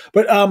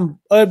 But I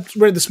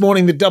read this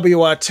morning that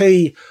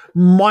WRT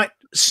might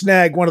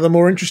snag one of the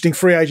more interesting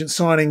free agent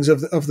signings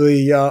of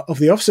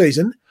the off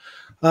season.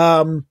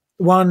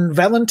 One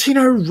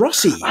Valentino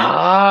Rossi.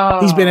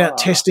 He's been out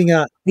testing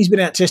a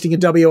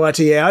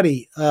WRT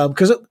Audi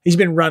because he's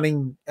been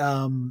running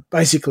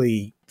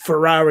basically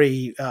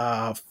Ferrari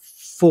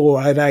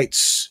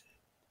 488s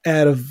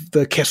out of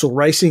the Kessel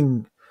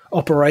Racing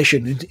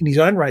operation in his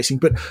own racing.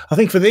 But I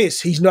think for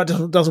this,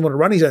 doesn't want to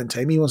run his own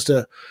team. He wants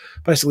to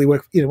basically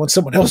work. Wants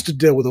someone else to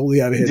deal with all the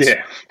overheads.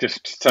 Yeah,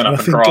 just turn up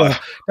and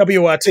drive.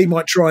 WRT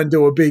might try and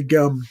do a big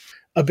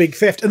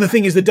theft. And the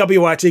thing is, the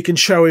WRT can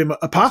show him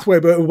a pathway,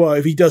 but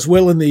if he does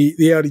well in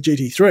the Audi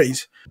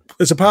GT3s,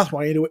 there's a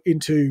pathway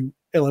into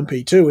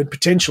LMP2 and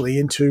potentially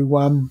into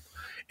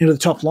the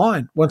top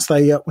line once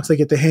they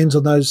get their hands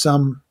on those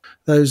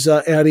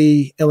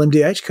Audi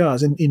LMDH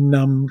cars in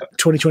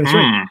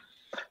 2023.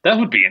 That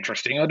would be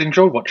interesting. I'd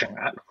enjoy watching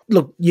that.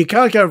 Look, you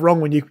can't go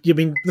wrong when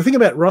the thing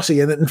about Rossi,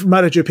 and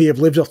MotoGP have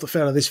lived off the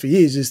fount of this for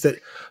years, is that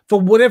for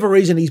whatever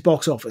reason, he's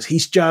box office.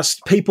 He's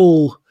just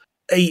people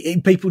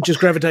just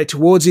gravitate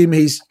towards him.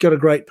 He's got a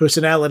great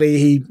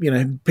personality.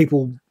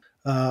 People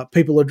are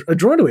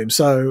drawn to him.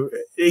 So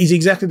he's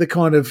exactly the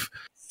kind of,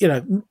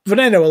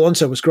 Fernando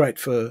Alonso was great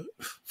for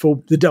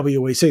the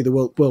WEC, the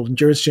World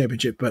Endurance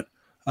Championship, but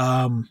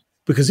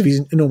because of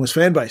his enormous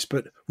fan base.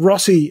 But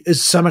Rossi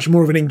is so much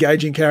more of an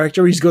engaging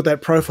character. He's got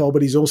that profile,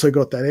 but he's also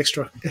got that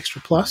extra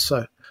plus.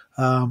 So,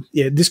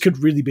 this could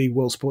really be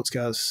World Sports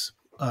Cars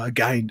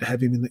gain to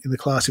have him in the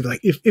class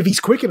if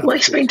he's quick enough. Well,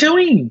 he's been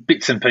doing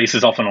bits and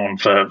pieces off and on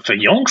for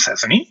yonks,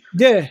 hasn't he?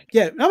 Yeah.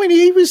 I mean,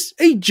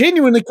 he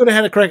genuinely could have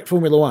had a crack at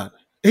Formula One.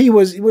 He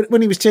was,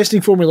 when he was testing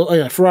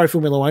Ferrari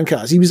Formula One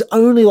cars, he was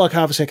only like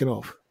half a second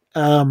off.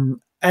 And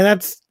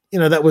that's,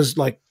 that was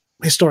like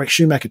historic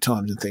Schumacher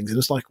times and things. And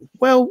it's like,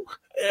 well,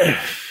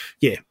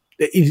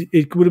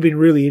 it would have been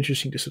really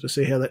interesting to sort of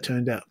see how that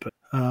turned out. But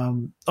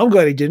I'm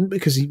glad he didn't,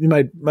 because he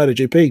made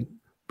MotoGP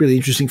really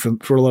interesting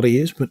for a lot of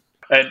years. But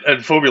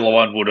and Formula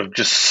One would have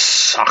just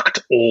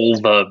sucked all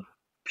the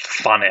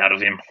fun out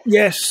of him.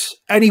 Yes,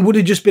 and he would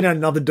have just been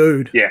another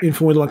dude in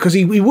Formula One, because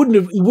he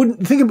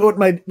wouldn't think about what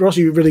made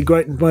Rossi really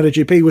great in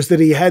MotoGP was that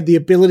he had the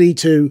ability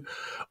to,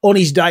 on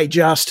his day,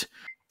 just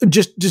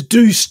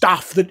do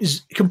stuff that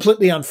is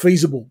completely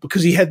unfeasible,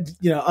 because he had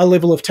a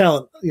level of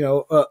talent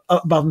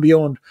above and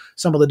beyond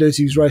some of the dudes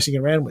he was racing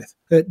around with.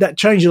 That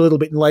changed a little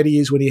bit in later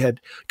years when he had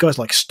guys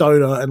like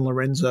Stoner and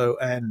Lorenzo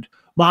and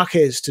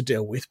Marquez to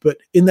deal with, but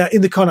in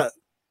the kind of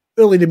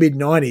early to mid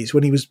 90s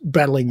when he was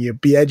battling your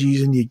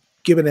Biaggi's and your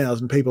Gibbernaus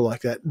and people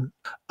like that,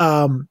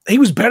 he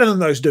was better than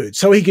those dudes.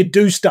 So he could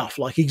do stuff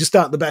like he could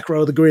start in the back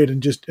row of the grid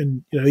and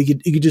he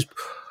could just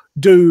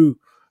do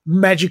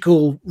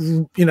magical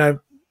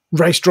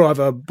race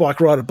driver,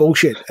 bike rider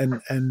bullshit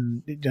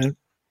and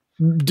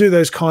do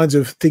those kinds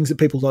of things that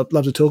people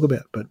love to talk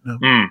about. But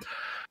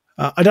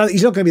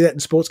he's not going to be that in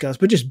sports cars,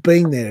 but just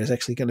being there is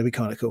actually going to be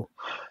kind of cool.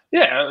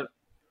 Yeah,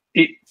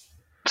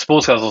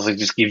 sports cars also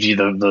just gives you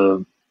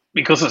the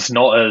because it's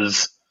not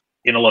as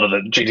in a lot of the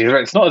GT,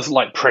 it's not as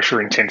like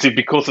pressure intensive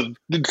because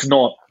it's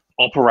not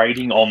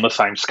operating on the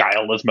same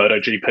scale as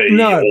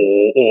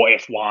MotoGP or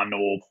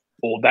F1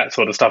 or that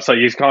sort of stuff. So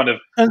you kind of,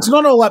 and it's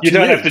not all up. You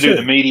don't have to do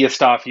the media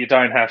stuff. You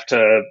don't have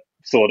to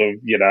sort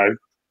of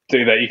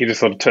do that. You can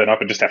just sort of turn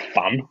up and just have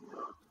fun.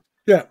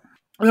 Yeah,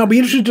 and I'll be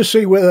interested to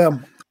see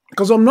whether,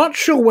 because I'm not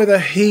sure whether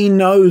he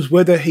knows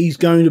whether he's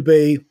going to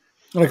be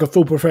like a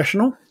full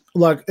professional.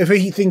 Like if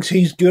he thinks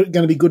he's going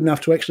to be good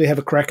enough to actually have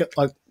a crack at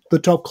like the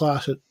top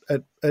class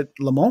at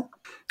Le Mans.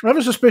 I have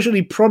a suspicion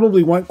he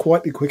probably won't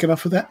quite be quick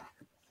enough for that,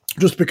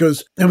 just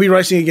because he'll be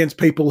racing against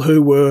people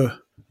who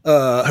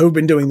have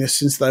been doing this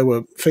since they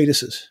were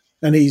fetuses.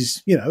 And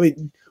he's,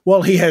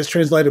 while he has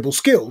translatable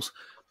skills,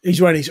 he's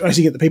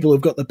racing at the people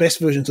who've got the best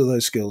versions of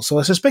those skills. So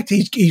I suspect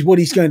he's what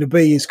he's going to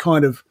be is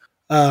kind of,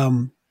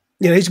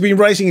 he's been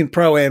racing in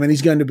Pro-Am and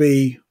he's going to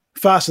be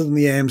faster than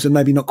the AMs and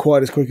maybe not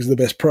quite as quick as the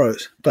best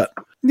pros. But,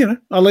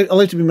 I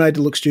like to be made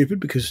to look stupid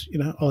because,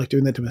 I like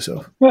doing that to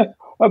myself. Yeah.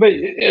 I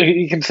mean,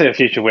 you can see a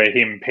future where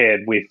him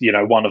paired with,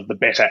 one of the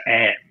better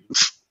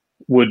AMs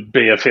would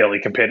be very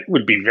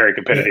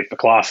competitive for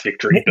class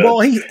victory. But...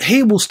 Well,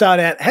 he will start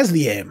out as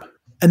the AM,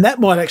 and that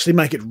might actually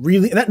make it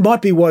really. And that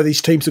might be why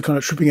these teams are kind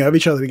of tripping over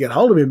each other to get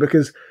hold of him,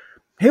 because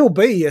he'll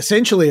be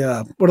essentially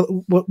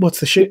what's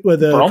the shit where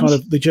the bronze? Kind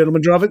of the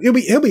gentleman driver.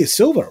 He'll be a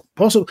silver,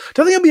 possible.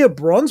 Don't think he'll be a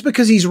bronze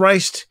because he's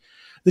raced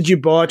the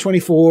Dubai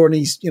 24 and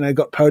he's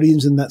got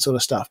podiums and that sort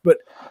of stuff. But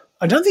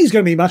I don't think he's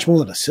going to be much more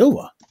than a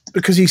silver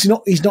because he's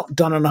not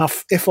done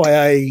enough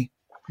FIA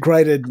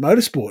graded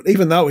motorsport,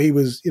 even though he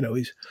was,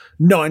 he's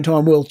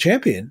 9-time world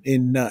champion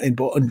in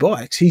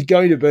bikes. He's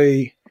going to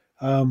be,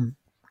 I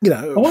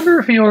wonder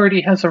if he already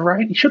has a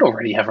rating. He should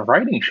already have a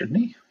rating, shouldn't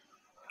he?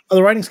 Oh,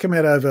 the ratings come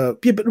out over,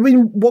 but I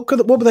mean, what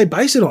would they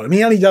base it on? I mean,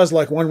 he only does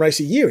like one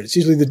race a year. It's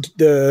usually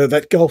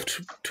that golf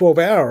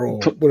 12-hour or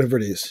whatever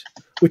it is,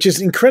 which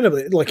is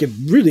incredibly like a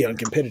really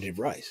uncompetitive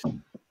race.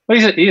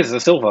 Well, he is a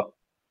silver.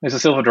 He's a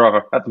silver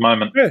driver at the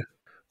moment. Yeah.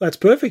 That's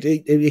perfect.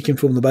 He can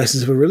form the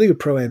basis of a really good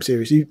Pro-Am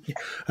series.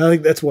 I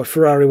think that's what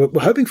Ferrari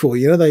were hoping for.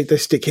 They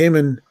stick him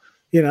and,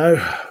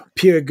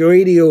 Pierre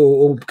Guidi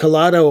or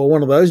Collado or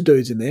one of those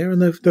dudes in there,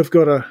 and they've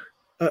got a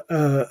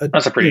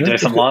that's a pretty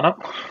decent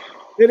lineup.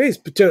 It is,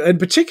 and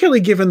particularly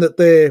given that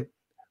they're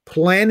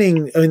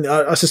planning. I mean,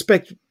 I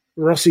suspect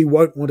Rossi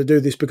won't want to do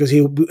this because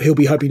he'll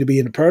be hoping to be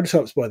in the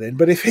prototypes by then.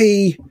 But if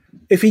he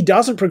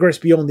doesn't progress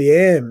beyond the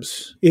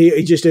AMs,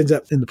 he just ends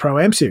up in the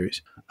Pro-Am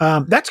series.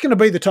 That's going to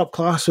be the top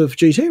class of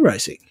GT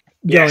racing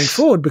going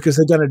forward because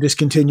they're going to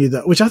discontinue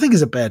that, which I think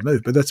is a bad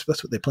move, but that's what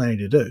they're planning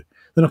to do.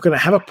 They're not going to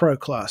have a pro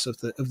class of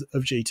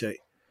GT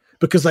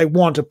because they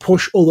want to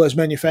push all those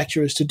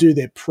manufacturers to do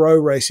their pro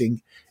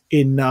racing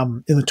in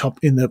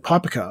the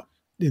hypercar,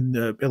 in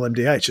the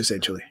LMDH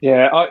essentially.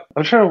 Yeah,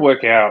 I'm trying to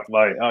work out.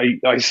 Like,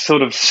 I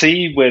sort of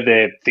see where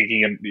they're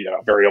thinking, and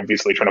very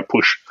obviously trying to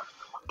push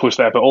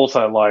that, but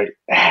also like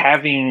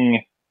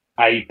having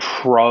a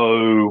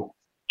pro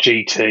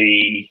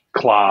GT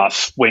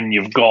class when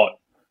you've got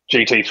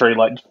GT3,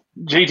 like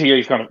GTE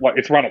is kind of like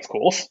it's run its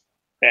course,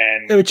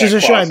 and which is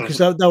a shame because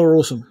they were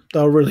awesome.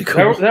 They were really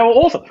cool. They were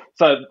awesome.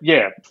 So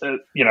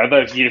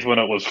those years when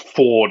it was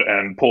Ford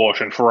and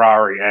Porsche and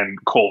Ferrari and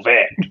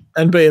Corvette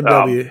and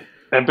BMW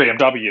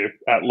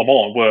at Le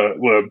Mans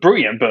were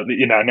brilliant, but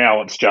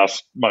now it's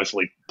just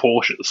mostly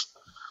Porsches.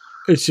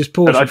 It's just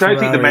poor. But I don't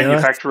think the Ferrari,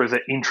 manufacturers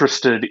are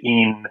interested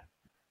in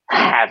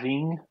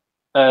having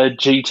a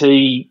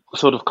GT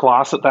sort of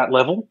class at that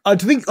level. I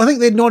think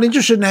they're not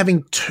interested in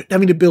having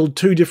to build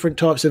two different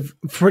types of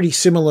pretty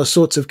similar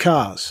sorts of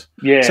cars.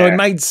 Yeah. So it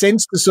made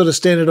sense to sort of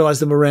standardise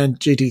them around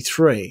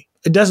GT3.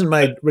 It doesn't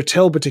make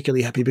Rattel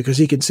particularly happy because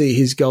he can see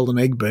his golden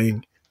egg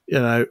being,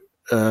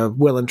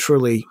 well and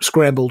truly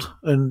scrambled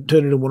and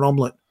turned into an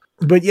omelette.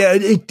 But yeah,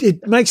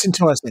 it makes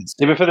entire sense.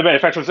 Yeah, but for the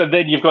manufacturers, and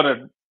then you've got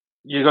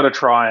to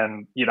try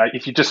and,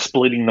 if you're just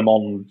splitting them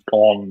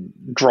on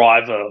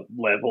driver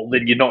level,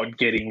 then you're not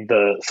getting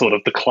the sort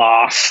of the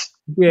class,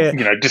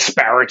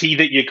 disparity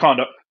that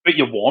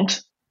you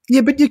want.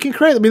 Yeah, but you can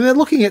create. I mean, they're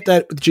looking at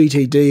that with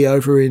GTD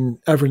over in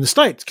the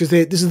States because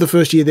this is the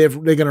first year they're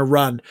going to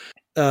run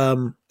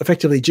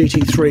effectively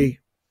GT3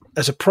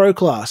 as a pro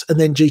class and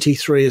then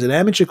GT3 as an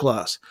amateur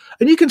class,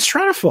 and you can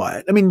stratify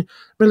it. I mean,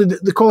 really,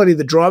 the quality of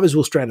the drivers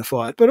will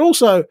stratify it, but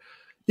also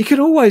you can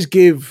always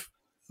give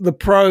the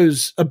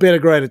pros a better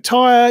grade of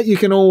tyre.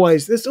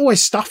 There's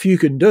always stuff you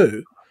can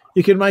do.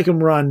 You can make them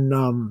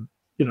run,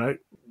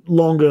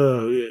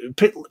 longer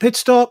pit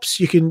stops.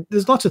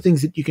 There's lots of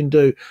things that you can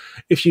do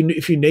if you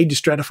need to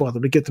stratify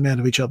them to get them out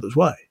of each other's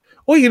way.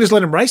 Or you can just let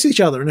them race each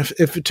other. And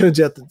if it turns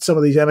out that some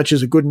of these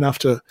amateurs are good enough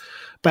to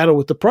battle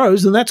with the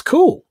pros, then that's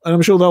cool. And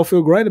I'm sure they'll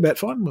feel great about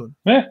fighting with them.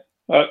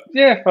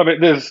 Yeah. I mean,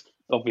 there's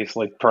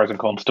obviously pros and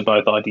cons to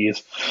both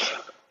ideas.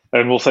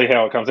 And we'll see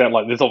how it comes out.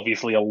 Like, there's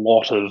obviously a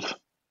lot of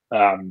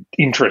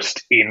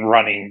interest in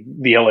running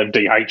the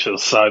LMDHs.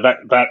 So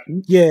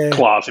that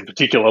class in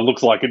particular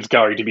looks like it's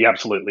going to be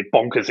absolutely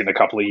bonkers in a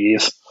couple of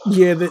years.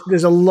 Yeah,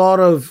 there's a lot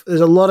of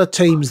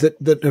teams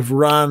that have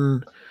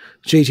run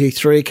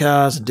GT3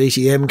 cars and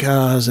DTM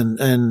cars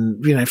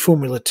and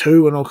Formula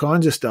 2 and all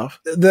kinds of stuff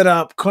that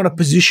are kind of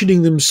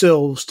positioning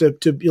themselves to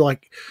be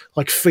like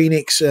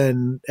Phoenix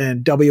and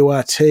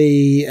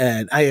WRT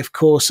and AF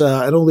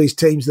Corsa and all these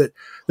teams that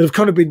have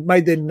kind of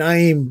made their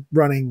name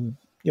running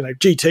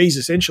GTs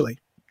essentially.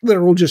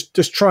 They're all just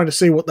trying to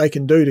see what they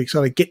can do to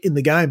sort of get in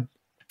the game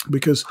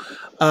because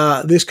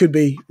this could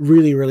be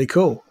really, really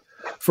cool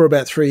for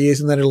about 3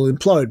 years and then it'll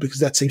implode because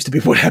that seems to be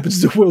what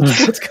happens to world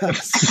sports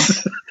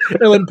cars.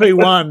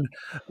 LMP1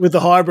 with the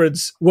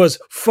hybrids was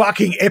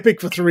fucking epic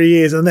for 3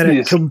 years and then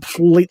it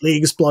completely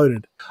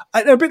exploded.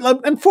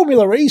 And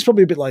Formula E is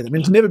probably a bit like that. I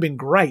mean, it's never been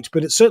great,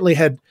 but it certainly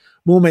had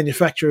more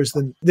manufacturers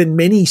than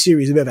many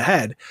series have ever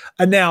had.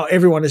 And now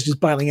everyone is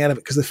just bailing out of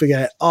it because they figure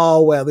out,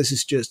 oh, wow, this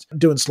is just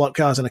doing slot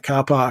cars in a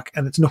car park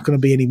and it's not going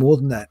to be any more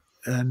than that.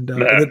 And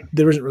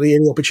there isn't really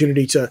any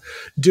opportunity to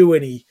do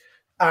any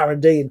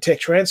R&D and tech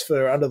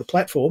transfer under the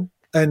platform.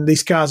 And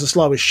these cars are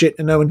slow as shit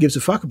and no one gives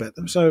a fuck about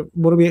them. So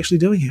what are we actually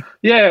doing here?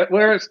 Yeah,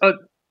 whereas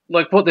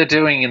like what they're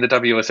doing in the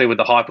WSC with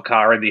the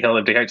hypercar and the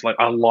LMDH, like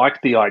I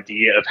like the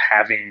idea of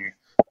having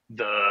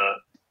the,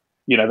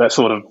 that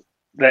sort of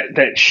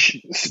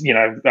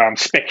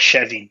spec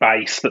chassis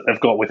base that they've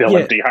got with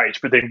LMDH,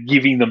 but then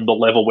giving them the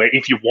level where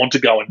if you want to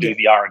go and do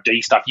the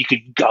R&D stuff, you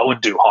can go and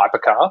do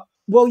hypercar.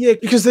 Well, yeah,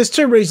 because there's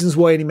two reasons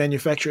why any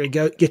manufacturer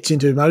gets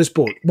into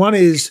motorsport. One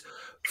is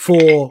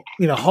for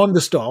Honda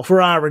style, for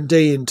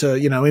R&D and to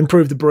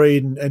improve the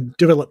breed and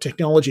develop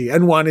technology,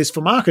 and one is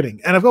for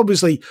marketing. And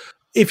obviously,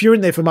 if you're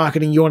in there for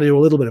marketing, you want to do a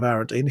little bit of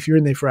R&D, and if you're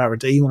in there for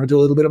R&D, you want to do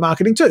a little bit of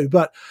marketing too.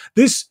 But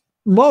this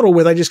model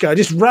where they just go,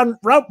 just run,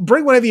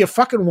 bring whatever you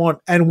fucking want,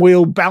 and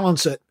we'll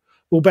balance it.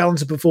 We'll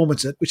balance the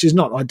performance, which is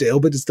not ideal,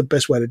 but it's the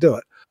best way to do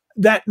it.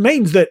 That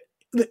means that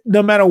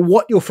no matter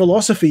what your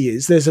philosophy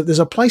is, there's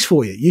a place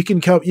for you. You can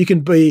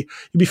be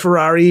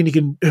Ferrari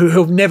and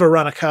who've never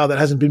run a car that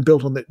hasn't been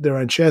built on their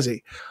own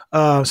chassis.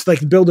 So they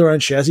can build their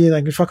own chassis and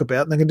they can fuck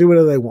about and they can do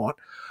whatever they want.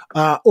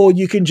 Or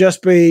you can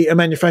just be a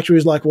manufacturer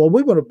who's like, well,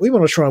 we want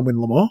to try and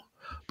win Le Mans,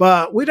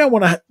 but we don't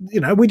want to,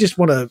 we just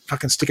want to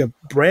fucking stick a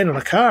brand on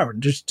a car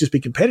and just be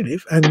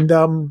competitive and,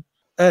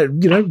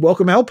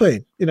 welcome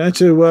Alpine, to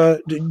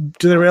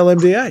their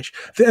LMDH.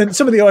 And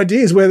some of the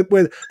ideas where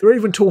they're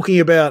even talking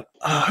about,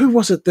 who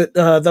was it that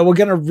they were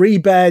going to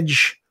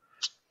rebadge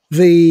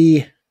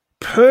the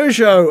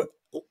Peugeot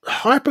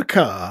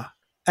hypercar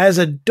as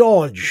a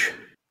Dodge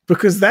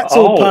because that's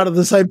all part of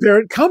the same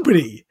parent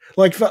company.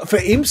 Like for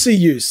IMSA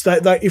use,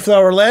 if they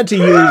were allowed to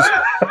use,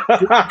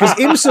 because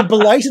IMSA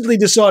belatedly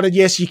decided,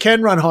 yes, you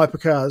can run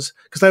hypercars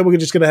because they were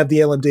just going to have the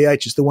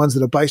LMDHs, the ones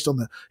that are based on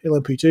the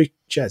LMP2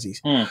 chassis.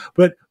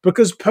 But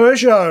because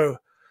Peugeot,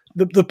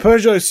 the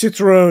Peugeot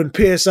Citroën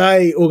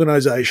PSA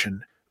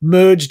organization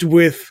merged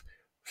with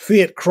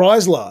Fiat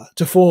Chrysler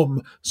to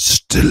form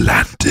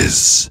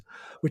Stellantis,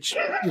 which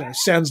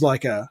sounds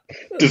like a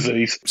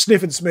disease.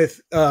 Sniff and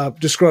Smith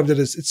described it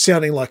as it's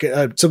sounding like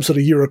some sort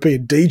of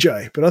European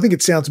DJ, but I think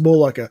it sounds more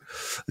like a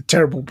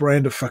terrible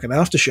brand of fucking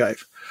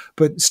aftershave.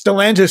 But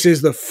Stellantis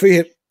is the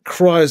Fiat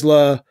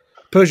Chrysler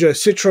Peugeot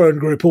Citroën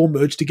group all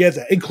merged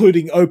together,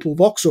 including Opel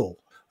Vauxhall.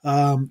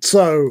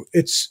 So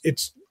it's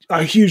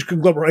a huge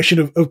conglomeration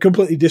of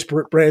completely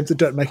disparate brands that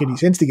don't make any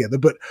sense together.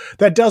 But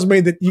that does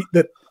mean that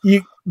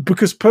you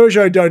because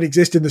Peugeot don't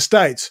exist in the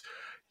States,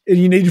 and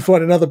you need to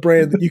find another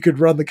brand that you could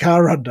run the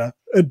car under,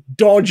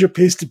 Dodge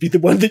appears to be the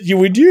one that you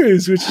would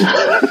use. Which,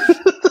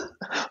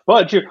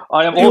 but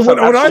I am also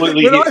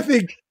absolutely. When I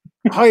think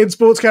high-end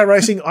sports car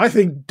racing, I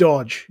think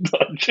Dodge.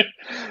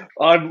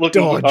 I'm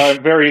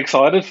very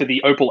excited for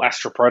the Opel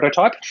Astra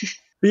prototype.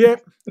 Yeah.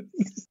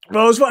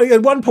 Well, it was funny.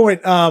 At one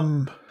point,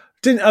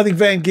 didn't I think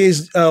Van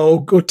Geers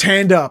or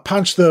Tander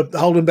punched the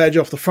Holden badge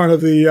off the front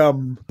of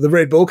the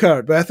Red Bull car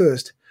at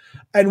Bathurst,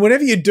 and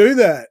whenever you do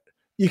that,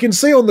 you can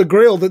see on the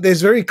grille that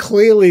there's very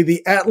clearly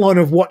the outline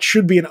of what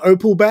should be an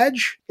Opel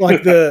badge.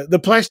 Like the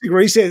plastic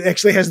reset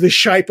actually has the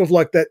shape of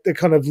like the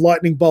kind of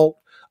lightning bolt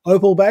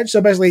Opel badge.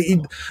 So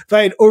basically,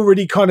 they had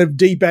already kind of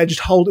debadged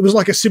Holden. It was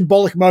like a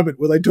symbolic moment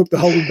where they took the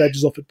Holden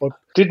badges off it.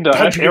 Didn't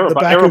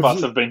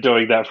Airbus have been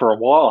doing that for a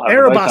while?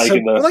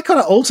 Airbus, they kind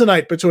of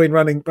alternate between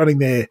running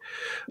there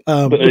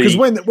because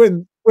when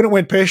it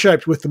went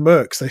pear-shaped with the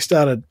Mercs, they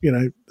started,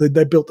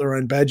 they built their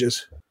own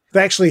badges.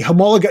 They actually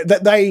homologate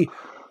that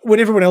when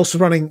everyone else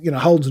was running,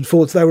 Holdens and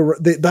Fords, their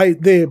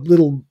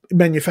little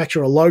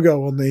manufacturer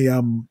logo on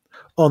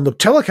the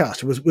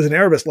Telecaster was an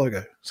Erebus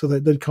logo. So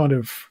they'd kind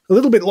of a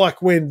little bit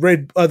like when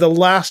the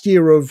last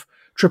year of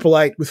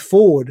 888 with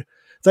Ford,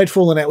 they'd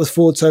fallen out with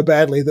Ford so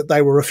badly that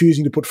they were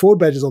refusing to put Ford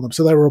badges on them.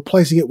 So they were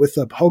replacing it with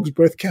the Hog's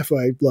Breath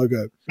Cafe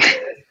logo,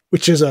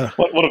 which is one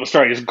of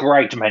Australia's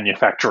great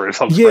manufacturers.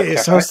 Hog's Breath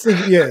Cafe. I was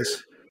thinking,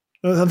 yes.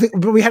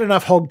 But we had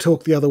enough hog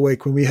talk the other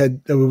week when we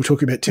were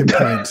talking about Tim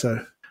Payne. So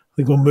I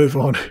think we'll move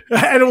on.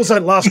 And also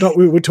last night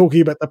we were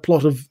talking about the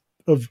plot of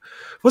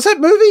what's that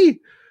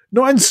movie?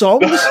 9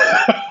 Songs?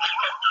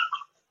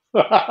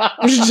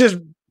 Which is just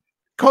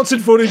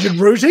constant footage and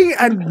routing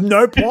and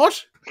no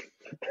plot.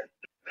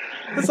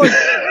 It's like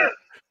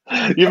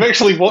you've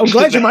actually watched. I'm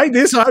glad you made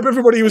this. I hope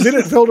everybody who was in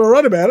it felt all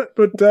right about it.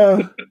 But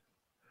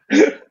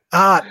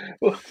art.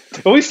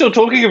 Are we still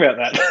talking about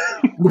that?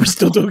 We're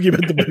still talking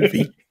about the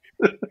movie.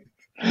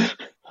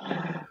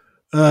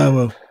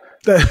 Well.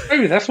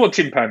 Maybe that's what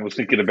Tim Payne was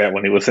thinking about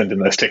when he was sending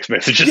those text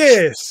messages.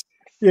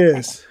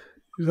 Yes.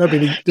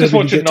 Just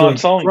watching 9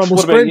 Songs.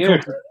 What about you?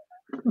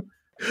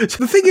 So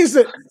the thing is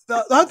that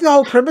the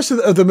whole premise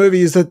of the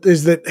movie is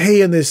that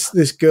he and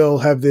this girl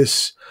have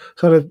this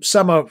sort of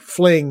summer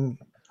fling.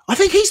 I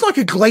think he's like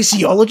a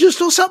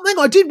glaciologist or something.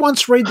 I did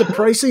once read the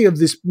précis of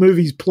this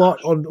movie's plot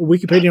on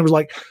Wikipedia and was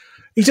like,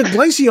 he's a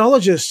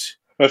glaciologist.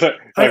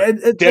 I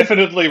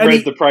definitely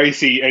read the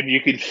précis, and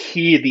you could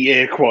hear the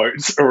air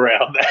quotes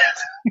around that.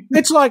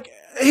 It's like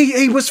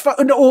he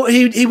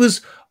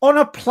was on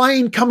a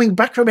plane coming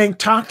back from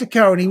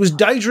Antarctica, and he was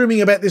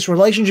daydreaming about this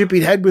relationship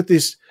he'd had with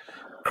this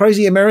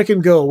crazy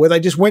American girl, where they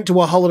just went to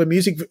a holiday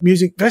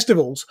music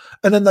festivals,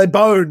 and then they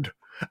boned.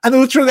 And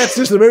literally, that's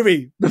just the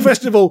movie. The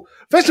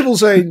festival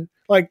scene,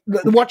 like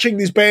watching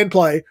this band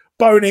play,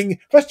 boning,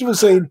 festival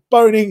scene,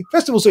 boning,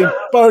 festival scene,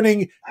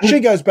 boning. She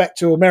goes back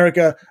to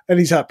America, and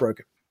he's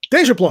heartbroken.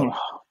 There's your plot.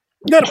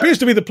 That appears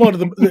to be the plot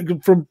of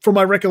from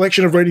my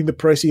recollection of reading the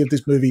précis of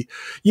this movie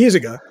years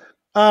ago.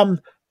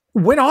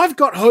 When I've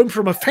got home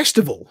from a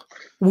festival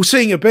or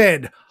seeing a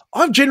band,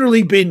 I've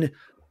generally been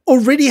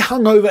already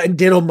hungover and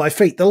dead on my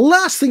feet. The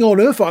last thing on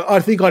earth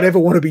I think I'd ever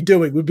want to be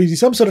doing would be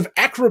some sort of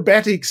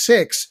acrobatic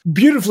sex,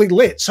 beautifully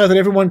lit, so that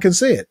everyone can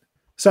see it.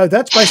 So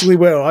that's basically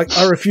where I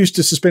refuse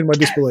to suspend my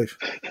disbelief.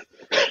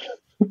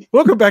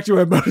 Welcome back to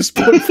our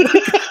motorsport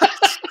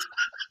podcast.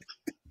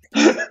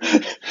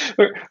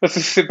 Let's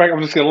just sit back.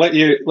 I'm just going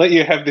to let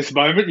you have this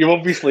moment. You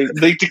obviously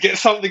need to get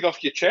something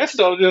off your chest.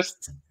 I'll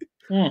just sit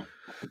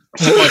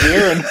my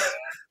dear and.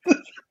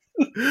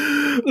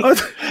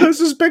 I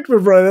suspect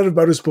we've run out of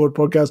motorsport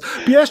podcast.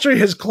 Piastri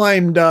has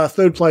claimed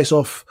third place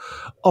off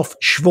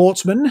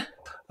Schwartzman.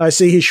 I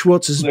see his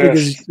Schwartz as big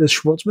as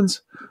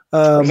Schwartzman's.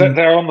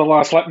 They're on the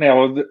last lap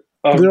now.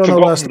 I've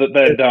forgotten that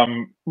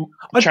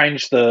they'd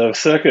changed the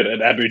circuit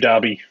at Abu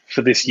Dhabi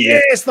for this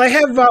year. Yes, they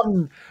have.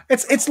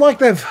 It's like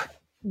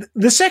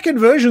the second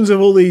versions of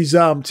all these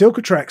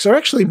Tilke tracks are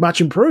actually much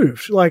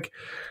improved. Like,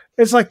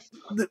 it's like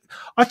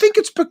I think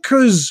it's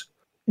because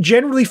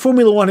generally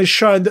Formula One has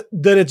shown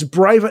that it's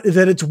braver,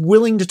 that it's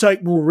willing to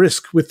take more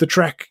risk with the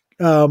track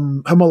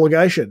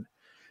homologation.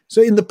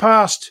 So in the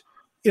past,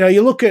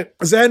 you look at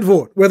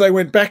Zandvoort, where they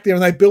went back there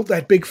and they built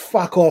that big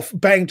fuck off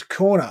banked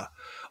corner.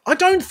 I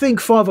don't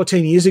think 5 or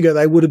 10 years ago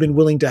they would have been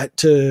willing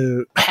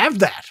to have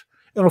that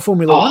on a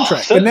Formula One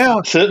track. But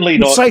now, certainly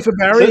not safer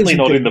barriers. Certainly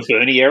not in the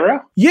Bernie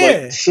era.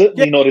 Yeah,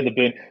 certainly not in the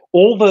Bernie.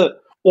 All the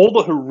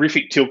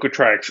horrific Tilke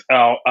tracks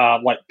are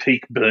like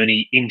peak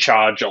Bernie in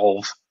charge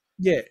of.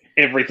 Yeah.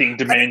 Everything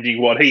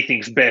demanding what he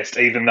thinks best,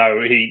 even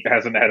though he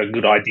hasn't had a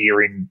good idea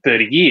in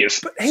 30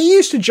 years. But he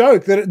used to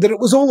joke that it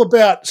was all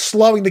about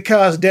slowing the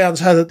cars down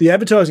so that the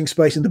advertising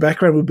space in the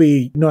background would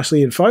be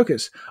nicely in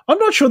focus. I'm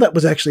not sure that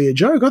was actually a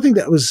joke. I think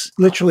that was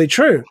literally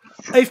true.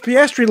 If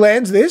Piastri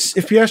lands this,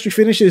 if Piastri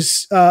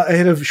finishes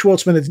ahead of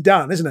Schwartzman, it's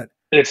done, isn't it?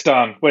 It's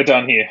done. We're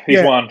done here.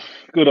 He's won.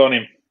 Good on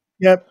him.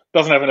 Yep.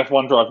 Doesn't have an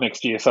F1 drive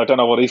next year, so I don't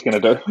know what he's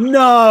going to do.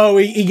 No,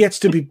 he gets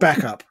to be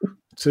back up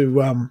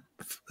to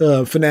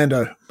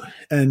Fernando,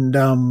 and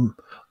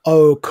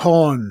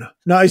Ocon.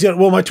 No, he's got.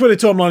 Well, my Twitter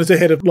timeline is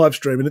ahead of live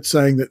stream, and it's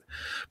saying that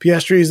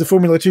Piastri is the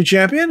Formula 2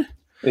 champion.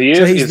 He is.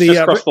 So he's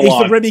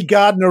the Remy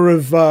Gardner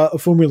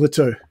of Formula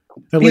 2.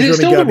 Is it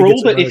still the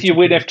rule that if you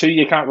win F2,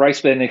 you can't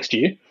race there next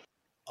year?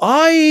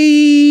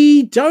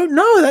 I don't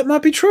know. That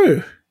might be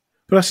true,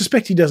 but I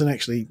suspect he doesn't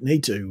actually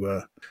need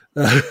to.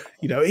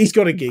 He's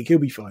got a gig. He'll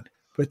be fine.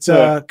 But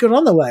good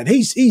on the lad.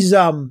 He's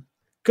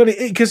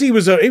because he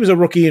was a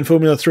rookie in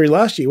Formula 3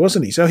 last year,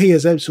 wasn't he? So he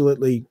has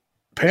absolutely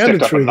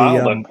pounded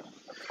through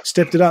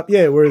stepped it up.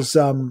 Yeah. Whereas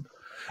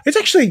it's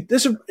actually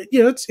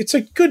it's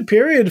a good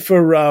period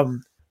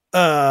for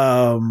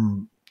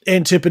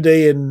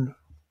Antipodean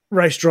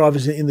race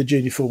drivers in the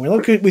junior Formula.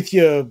 Look at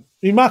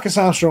Marcus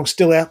Armstrong's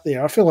still out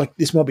there. I feel like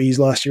this might be his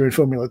last year in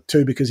Formula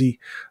 2 because he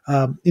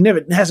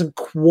hasn't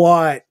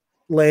quite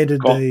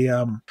landed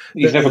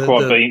he's never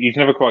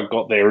quite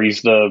got there.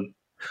 He's good,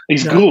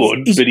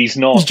 but he's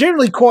not. He's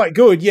generally quite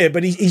good, yeah,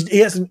 but he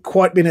hasn't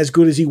quite been as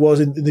good as he was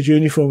in the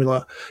junior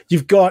Formula.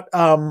 You've got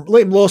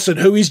Liam Lawson,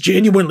 who is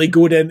genuinely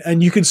good,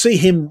 and you can see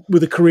him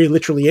with a career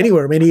literally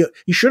anywhere. I mean,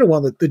 he should have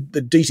won the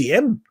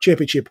DTM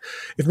championship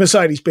if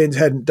Mercedes-Benz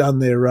hadn't done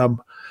their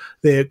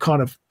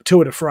kind of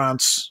Tour de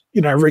France,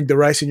 rig the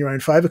race in your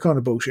own favour kind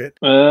of bullshit.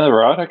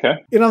 Right,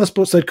 okay. In other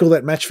sports, they'd call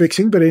that match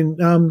fixing, but in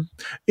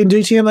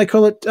DTM, they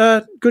call it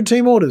good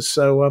team orders.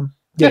 So,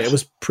 it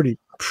was pretty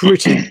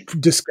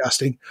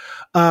disgusting.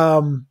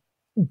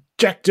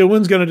 Jack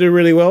Doohan's going to do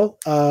really well.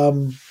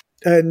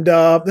 And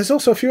there's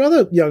also a few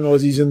other young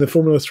Aussies in the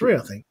Formula 3, I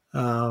think.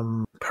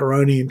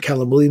 Peroni and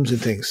Callum Williams and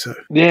things. So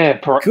yeah,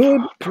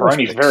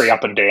 Peroni's very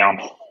up and down.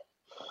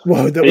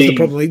 Well, that was the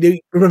problem.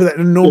 Remember that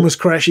enormous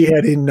crash he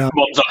had in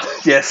Monza?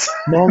 Yes.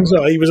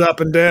 Monza. He was up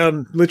and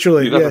down,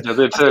 literally. Yeah. I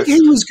think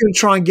he was going to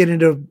try and get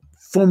into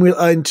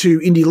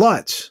Indy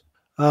Lights.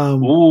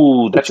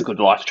 Ooh, that's a good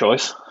life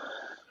choice.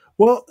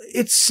 Well,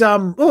 it's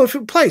if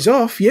it plays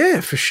off, yeah,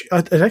 for sure.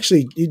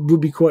 It would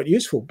be quite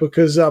useful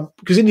because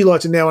Indy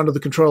Lights are now under the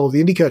control of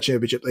the IndyCar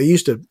Championship. They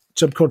used to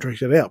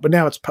subcontract it out, but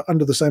now it's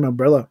under the same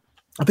umbrella.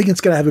 I think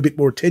it's going to have a bit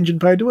more attention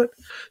paid to it,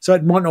 so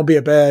it might not be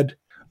a bad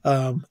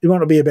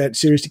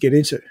series to get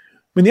into. I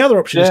mean, the other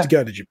option is to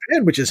go to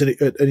Japan, which is an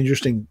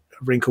interesting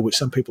wrinkle which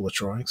some people are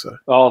trying. So,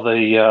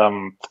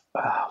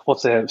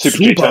 what's that?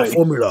 Super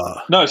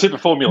Formula? No, Super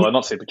Formula,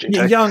 not Super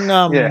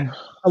GT.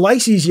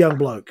 Lacey's young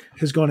bloke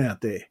has gone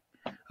out there,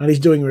 and he's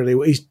doing really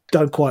well. He's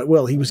done quite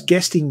well. He was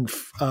guesting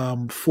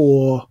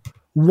for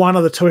one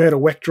of the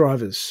Toyota WEC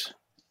drivers.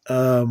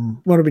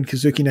 Might have been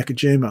Kazuki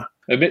Nakajima.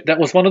 That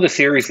was one of the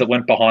series that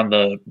went behind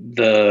the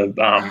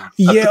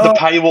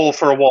paywall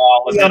for a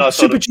while, and then I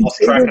sort of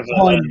lost track of it.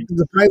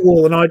 The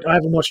paywall, and I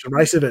haven't watched a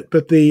race of it,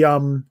 but the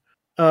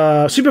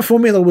Super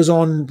Formula was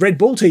on Red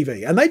Bull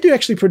TV, and they do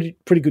actually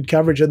pretty good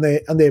coverage, and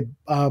their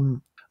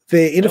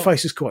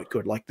interface is quite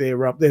good. Like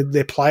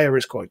their player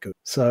is quite good.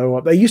 So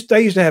they used to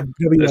have.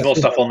 There's more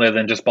stuff on there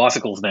than just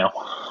bicycles now.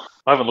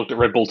 I haven't looked at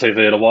Red Bull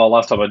TV in a while.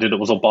 Last time I did, it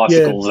was all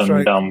bicycles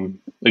and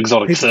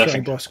exotic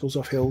surfing. Bicycles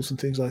off hills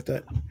and things like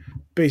that.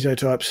 Bezo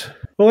types.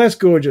 Well, that's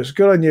gorgeous.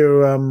 Good on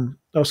you,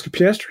 Oscar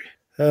Piastri.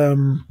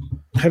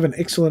 Have an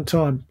excellent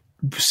time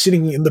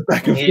sitting in the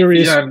back of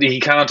various. He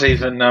can't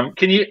even.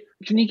 Can you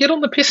get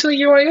on the piss in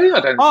the UAE? I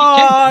don't.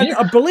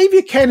 I believe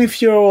you can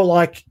if you're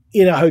like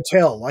in a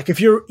hotel. Like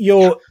if you're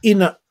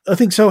in a. I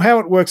think so. How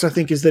it works, I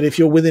think, is that if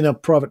you're within a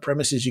private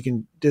premises, you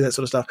can do that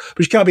sort of stuff.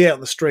 But you can't be out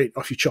in the street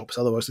off your chops.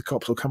 Otherwise, the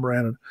cops will come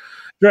around and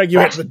drag you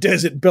out to the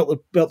desert, and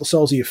belt the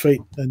soles of your feet,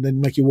 and then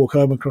make you walk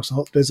home across the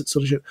hot desert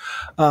sort of shit.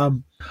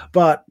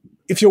 But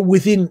if you're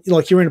within,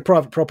 like you're in a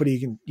private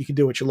property, you can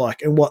do what you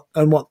like. And what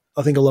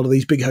I think a lot of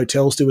these big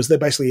hotels do is they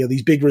basically are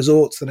these big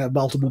resorts that have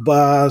multiple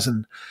bars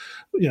and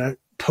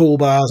pool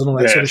bars and all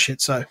that sort of shit.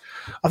 So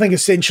I think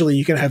essentially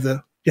you can have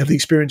the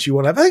experience you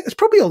want to have. I think it's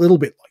probably a little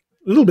bit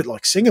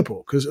like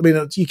Singapore, because I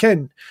mean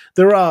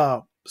there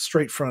are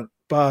street front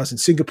bars in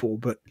Singapore,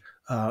 but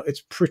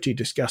it's pretty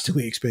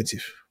disgustingly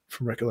expensive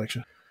from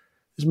recollection.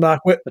 There's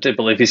Mark Webber. I do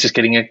believe he's just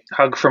getting a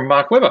hug from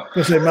Mark Webber.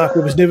 I say Mark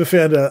Webber's never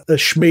found a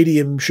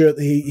schmedium shirt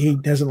that he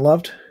hasn't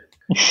loved.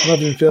 Love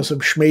him feel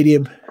some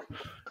schmedium.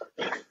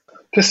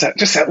 Just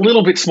that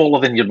little bit smaller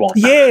than you'd want.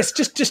 Yes,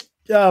 just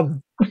I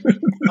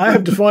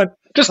have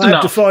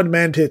defined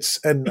man tits,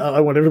 and I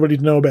want everybody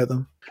to know about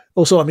them.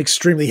 Also, I'm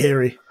extremely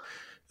hairy.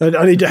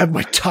 I need to have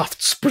my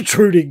tufts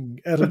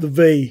protruding out of the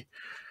V.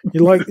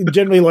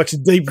 Generally likes a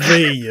deep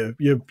V,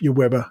 your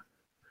Weber.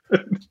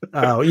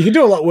 You can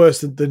do a lot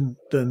worse than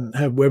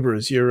have Weber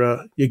as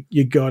your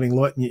guiding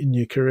light in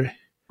your career.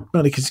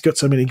 Only because he's got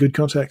so many good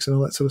contacts and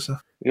all that sort of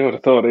stuff. You would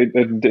have thought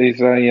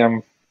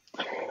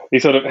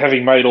he's sort of,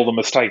 having made all the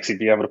mistakes, he'd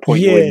be able to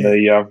point you in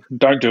the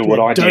don't do what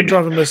I did.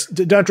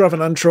 Don't drive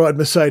an untried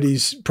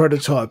Mercedes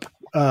prototype.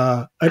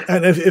 And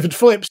if it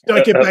flips,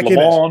 don't get back in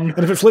it.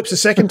 And if it flips a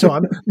second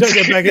time, don't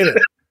get back in it.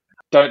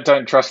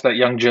 Don't trust that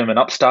young German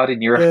upstart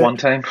in your F1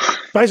 team.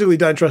 Basically,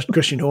 don't trust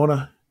Christian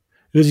Horner,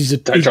 because he's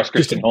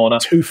Horner.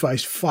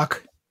 Two-faced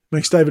fuck.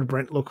 Makes David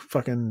Brent look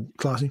fucking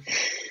classy.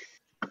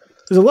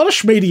 There's a lot of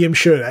schmedium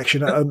shirt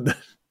action.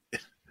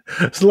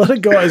 There's a lot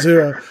of guys who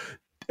are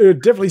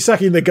definitely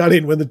sucking the gun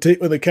in when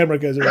the camera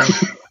goes around.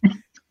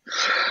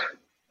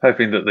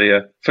 Hoping that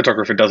the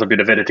photographer does a bit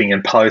of editing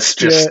in post,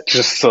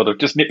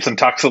 just nips and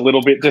tucks a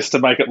little bit, just to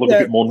make it look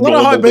a bit more normal. A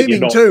lot of high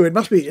beaming too. It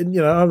must be,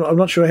 I'm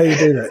not sure how you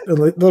do that. A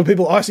lot of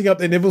people icing up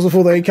their nipples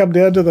before they come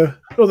down to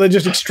or they're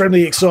just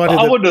extremely excited.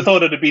 I wouldn't have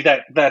thought it'd be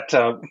that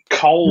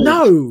cold.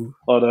 No,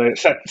 on a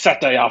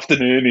Saturday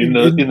afternoon in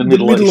the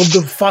middle East.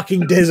 of the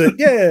fucking desert.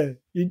 Yeah,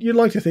 you'd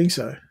like to think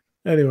so.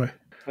 Anyway.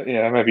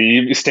 Yeah, maybe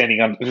you're standing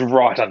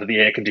right under the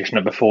air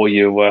conditioner before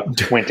you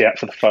went out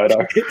for the photo.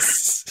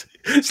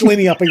 It's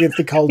leaning up against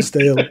the cold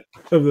steel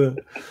of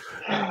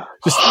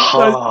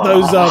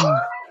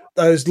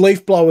those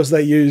leaf blowers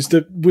they used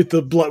with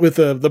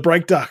the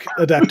brake duct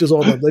adapters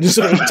on them. They just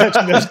sort of attach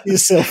those to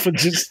yourself and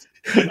just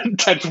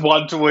attach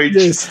one to each.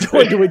 Yes,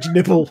 one to each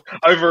nipple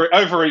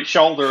over each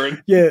shoulder,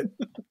 and look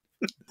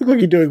like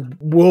you're doing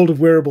World of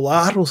Wearable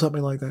Art or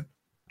something like that.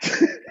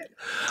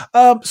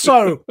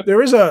 So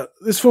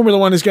this Formula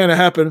One is going to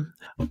happen.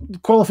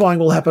 Qualifying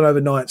will happen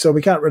overnight, so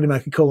we can't really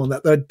make a call on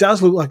that. Though it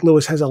does look like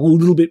Lewis has a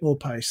little bit more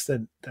pace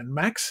than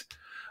Max.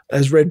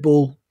 As Red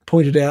Bull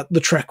pointed out,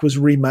 the track was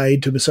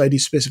remade to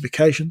Mercedes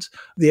specifications.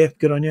 Yeah,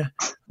 good on you.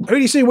 Who do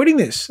you see winning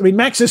this? I mean,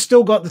 Max has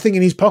still got the thing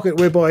in his pocket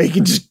whereby he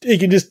can just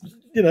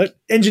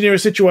engineer a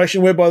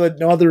situation whereby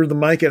neither of them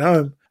make it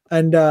home,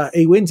 and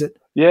he wins it.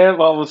 Yeah,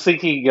 well, I was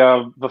thinking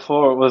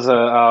before it was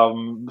a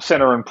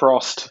Senna and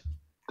Prost.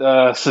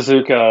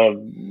 Suzuka,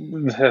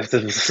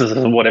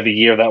 whatever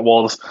year that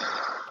was.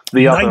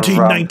 The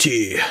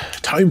 1990,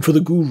 time for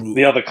the guru.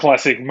 The other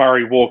classic,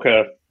 Murray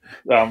Walker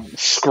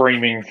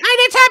screaming. And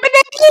it's happened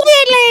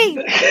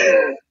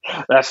immediately!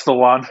 That's the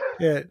one.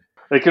 Yeah.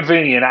 A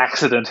convenient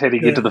accident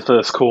heading into the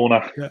first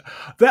corner. Yeah.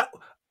 That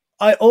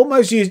I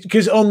almost used,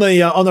 because on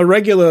the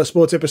regular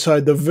sports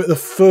episode, the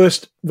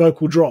first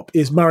vocal drop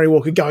is Murray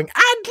Walker going,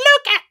 and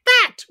look at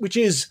that, which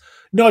is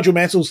Nigel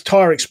Mansell's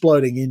tyre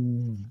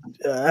exploding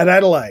at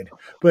Adelaide,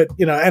 but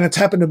and it's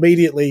happened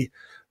immediately.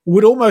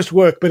 Would almost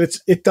work, but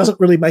it doesn't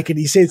really make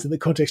any sense in the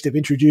context of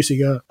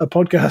introducing a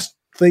podcast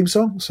theme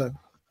song. So,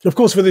 of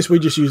course, for this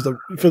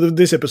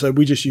this episode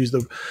we just use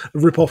the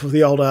rip off of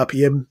the old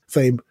RPM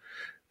theme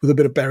with a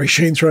bit of Barry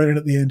Sheen thrown in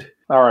at the end.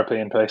 R.I.P.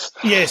 in peace.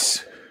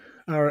 Yes,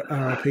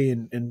 R.I.P.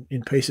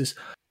 in pieces.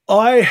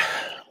 I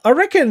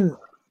reckon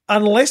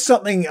unless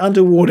something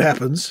untoward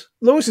happens,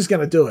 Lewis is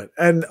going to do it,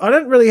 and I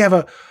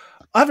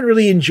haven't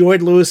really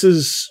enjoyed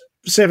Lewis's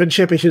 7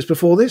 championships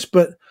before this,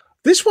 but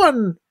this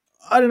one,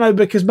 I don't know,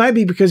 because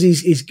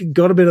he's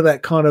got a bit of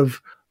that kind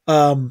of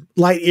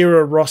late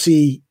era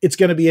Rossi, it's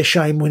going to be a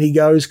shame when he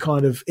goes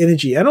kind of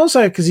energy. And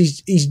also because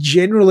he's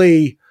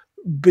generally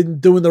been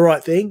doing the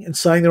right thing and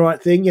saying the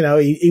right thing.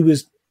 He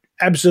was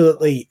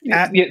absolutely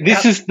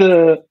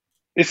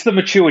it's the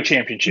mature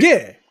championship.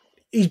 Yeah.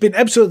 He's been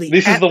absolutely the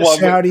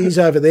Saudis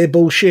over their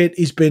bullshit.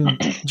 He's been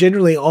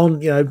generally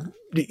on,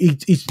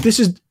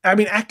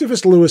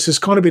 activist Lewis has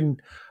kind of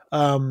been,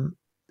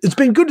 it's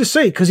been good to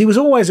see because he was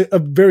always a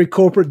very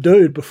corporate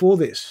dude before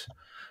this.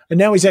 And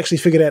now he's actually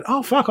figured out,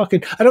 oh, fuck,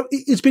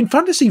 it's been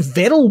fun to see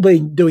Vettel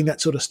doing that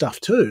sort of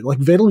stuff too. Like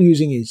Vettel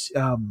using his,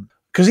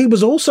 because he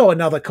was also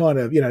another kind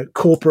of,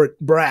 corporate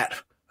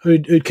brat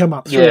who'd come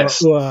up through,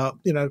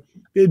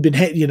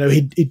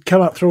 he'd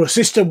come up through a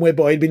system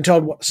whereby he'd been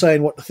told what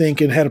to think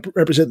and how to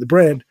represent the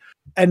brand.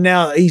 And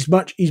now he's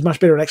much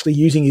better at actually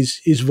using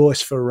his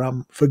voice for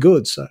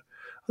good. So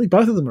I think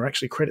both of them are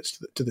actually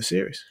credits to the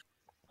series.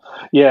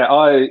 Yeah,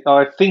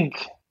 I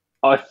think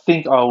I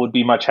would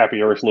be much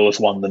happier if Lewis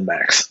won than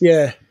Max.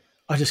 Yeah,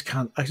 I just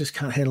can't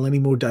handle any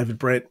more David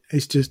Brett.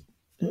 He's just.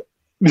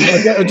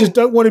 I just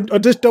don't want him. I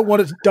just don't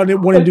want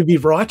him to be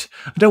right.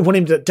 I don't want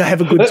him to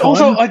have a good time.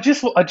 Also, I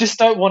just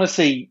don't want to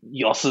see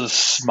Yoss's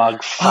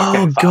smug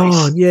fucking face. Oh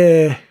God,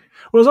 yeah.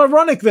 Well, it's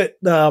ironic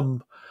that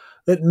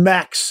that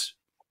Max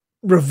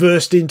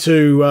reversed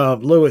into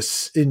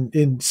Lewis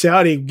in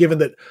Saudi, given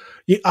that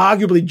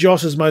arguably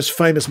Joss's most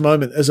famous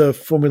moment as a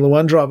Formula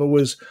One driver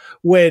was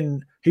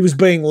when he was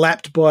being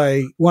lapped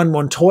by Juan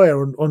Montoya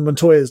on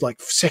Montoya's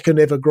second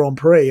ever Grand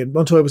Prix, and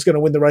Montoya was going to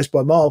win the race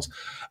by miles,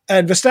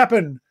 and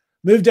Verstappen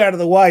moved out of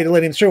the way to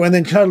let him through and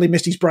then totally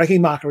missed his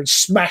braking marker and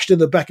smashed in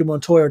the back of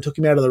Montoya and took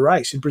him out of the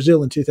race in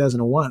Brazil in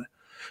 2001.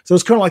 So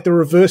it's kind of like the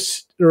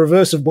reverse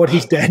of what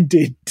his dad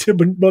did to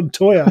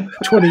Montoya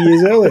 20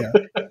 years earlier.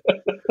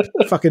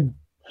 Fucking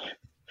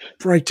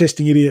brake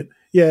testing idiot.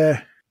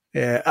 Yeah.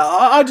 Yeah.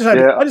 I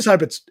just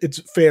hope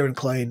it's fair and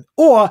clean,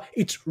 or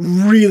it's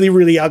really,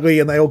 really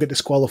ugly and they all get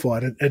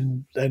disqualified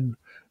and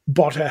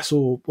Bottas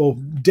or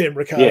Dan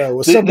Ricciardo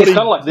or somebody.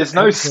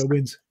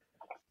 Wins.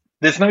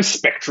 There's no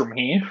spectrum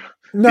here.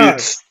 No,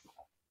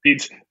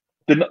 it's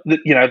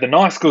the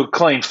nice, good,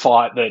 clean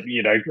fight that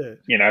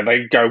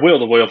they go wheel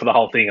to wheel for the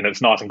whole thing, and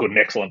it's nice and good and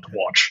excellent to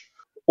watch.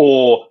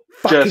 Or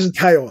fucking just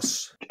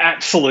chaos,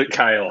 absolute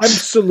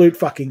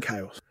fucking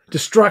chaos,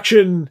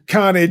 destruction,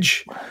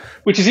 carnage,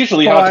 which is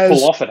usually hard to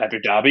pull off at Abu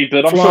Dhabi,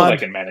 but I'm sure they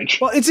can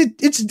manage. Well,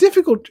 it's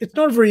difficult. It's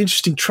not a very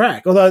interesting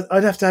track. Although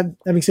I'd have to have,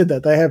 having said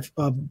that, they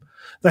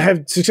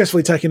have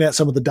successfully taken out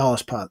some of the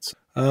dullest parts.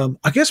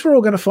 I guess we're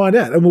all going to find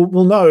out, and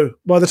we'll know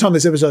by the time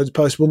this episode's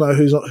posted. We'll know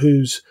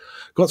who's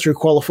got through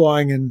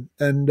qualifying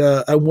and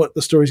what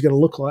the story's going to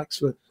look like.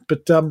 So,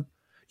 but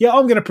yeah,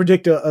 I'm going to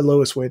predict a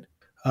Lewis win.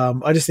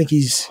 I just think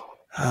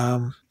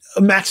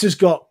Max has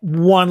got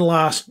one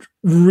last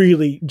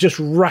really just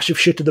rush of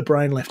shit to the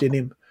brain left in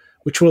him,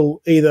 which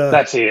will either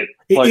That's it.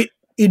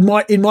 It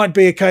might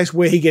be a case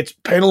where he gets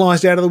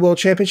penalised out of the World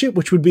Championship,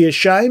 which would be a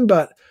shame,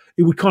 but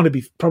it would kind of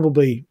be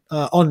probably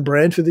on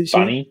brand for this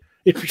year.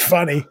 It'd be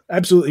funny,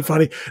 absolutely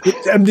funny.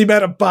 And the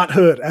amount of butt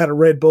hurt out of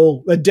Red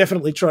Bull, they'd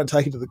definitely try and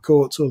take it to the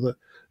courts or the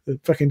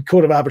fucking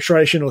court of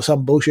arbitration or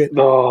some bullshit.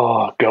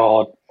 Oh,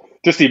 God.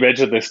 Just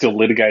imagine they're still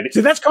litigating.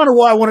 So that's kind of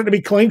why I want it to be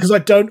clean, because I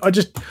can't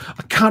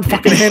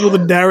fucking handle the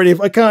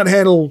narrative. I can't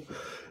handle,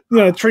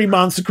 3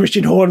 months of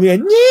Christian Horner going,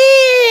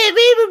 yeah,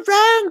 we were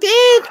wrong,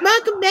 dude.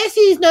 Malcolm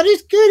Massey is not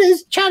as good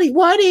as Charlie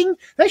Whiting.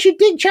 They should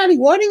dig Charlie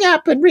Whiting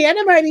up and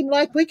reanimate him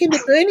like Weekend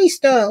at Bernie's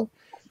style.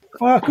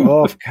 Fuck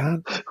off,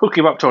 cunt. Hook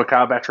him up to a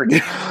car battery.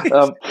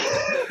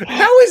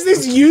 How is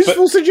this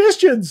useful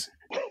suggestions?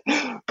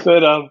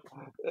 But,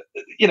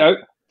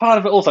 part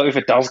of it also, if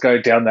it does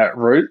go down that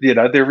route,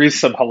 there is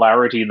some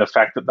hilarity in the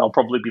fact that they'll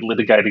probably be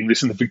litigating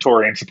this in the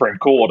Victorian Supreme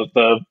Court at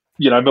the,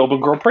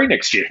 Melbourne Grand Prix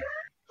next year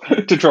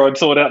to try and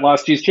sort out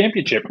last year's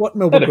championship. What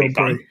Melbourne Grand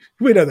Prix?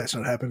 We know that's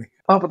not happening.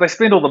 Oh, but they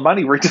spend all the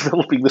money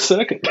redeveloping the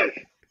circuit.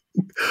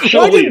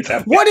 Surely it's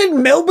happening. Why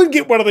didn't Melbourne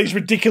get one of these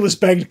ridiculous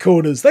banked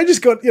corners? They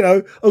just got,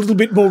 a little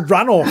bit more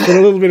runoff and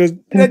a little bit of.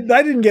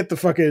 They didn't get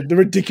the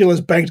ridiculous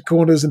banked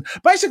corners. And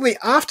basically,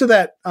 after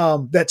that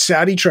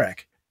Saudi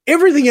track,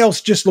 everything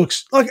else just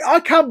looks like, I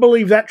can't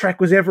believe that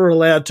track was ever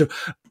allowed to.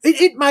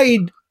 It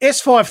made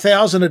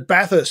S5000 at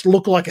Bathurst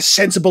look like a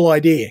sensible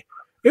idea.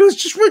 It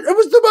was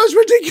the most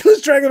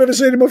ridiculous track I've ever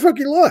seen in my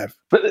fucking life.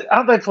 But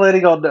aren't they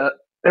planning on?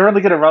 They're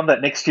only going to run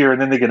that next year,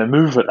 and then they're going to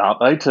move it,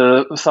 aren't they,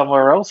 to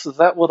somewhere else? Is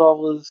that what I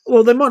was?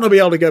 Well, they might not be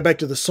able to go back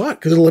to the site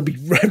because it'll be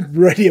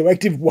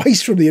radioactive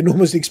waste from the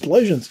enormous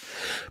explosions.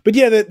 But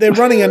yeah, they're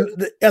running,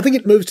 and I think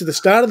it moves to the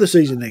start of the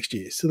season next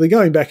year, so they're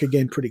going back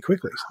again pretty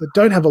quickly. So they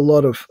don't have a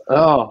lot of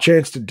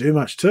chance to do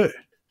much too.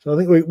 So I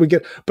think we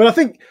get, but I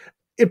think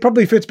it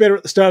probably fits better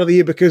at the start of the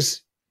year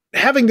because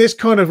having this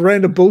kind of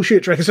random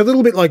bullshit track is a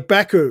little bit like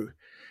Baku.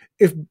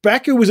 If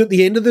Baku was at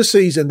the end of the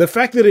season, the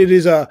fact that it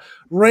is a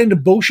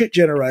random bullshit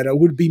generator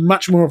would be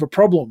much more of a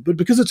problem. But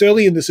because it's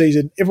early in the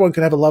season, everyone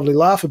can have a lovely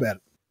laugh about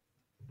it.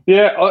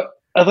 Yeah,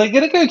 are they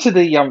going to go to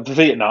the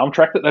Vietnam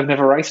track that they've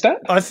never raced at?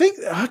 I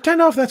don't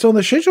know if that's on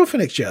the schedule for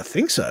next year. I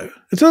think so.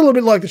 It's a little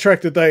bit like the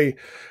track that they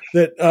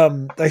set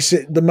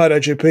the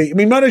MotoGP. I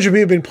mean, MotoGP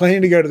have been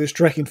planning to go to this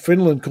track in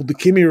Finland called the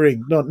Kimi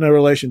Ring. No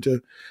relation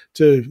to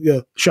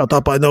shut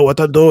up, I know what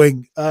I'm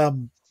doing.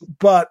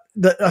 But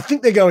I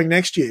think they're going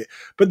next year.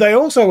 But they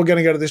also were going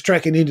to go to this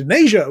track in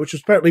Indonesia, which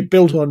was apparently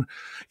built on,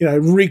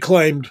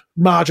 reclaimed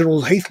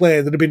marginal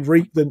heathland that had been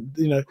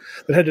that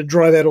had to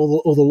drive out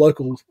all the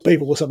local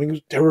people or something. It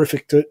was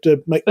terrific to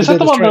make. Is that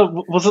the one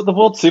that was it the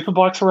World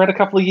Superbikes were at a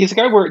couple of years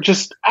ago, where it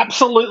just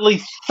absolutely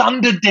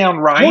thundered down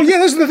rain? Well, yeah,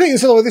 that's the thing. It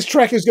sounded like this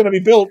track is going to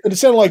be built, and it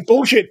sounded like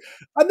bullshit.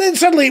 And then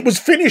suddenly it was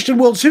finished, and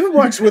World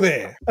Superbikes were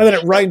there, and then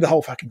it rained the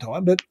whole fucking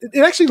time. But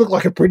it actually looked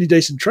like a pretty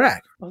decent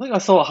track. I think I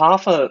saw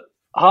half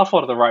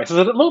one of the races,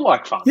 and it looked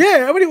like fun.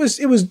 Yeah, I mean,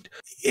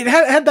 it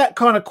had that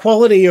kind of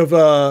quality of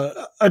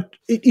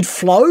it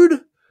flowed,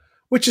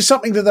 which is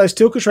something that those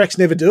Tilke tracks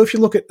never do. If you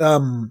look at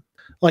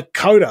like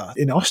Coda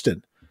in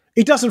Austin,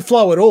 it doesn't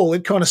flow at all.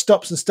 It kind of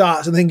stops and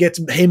starts and then gets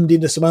hemmed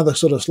into some other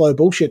sort of slow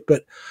bullshit.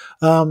 But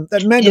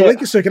that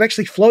Mandalika circuit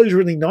actually flows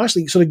really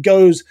nicely. It sort of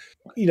goes,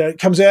 it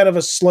comes out of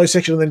a slow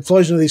section and then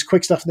flows into these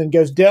quick stuff and then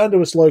goes down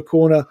to a slow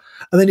corner,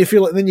 and then you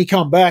feel it, and then you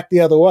come back the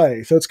other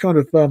way. So it's kind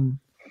of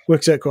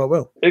works out quite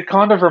well. It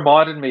kind of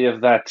reminded me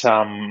of that,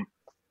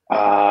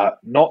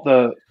 not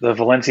the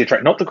Valencia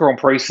track, not the Grand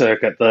Prix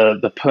circuit,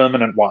 the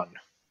permanent one.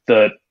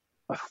 Does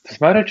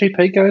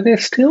MotoGP go there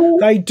still?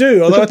 They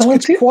do, although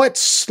it's quite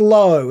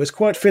slow. It's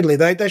quite fiddly.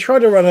 They tried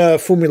to run a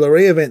Formula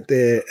E event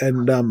there,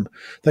 and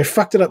they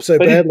fucked it up so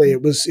badly.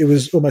 It was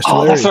almost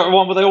hilarious. That's the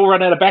one where they all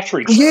ran out of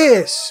batteries.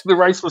 Yes, the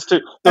race was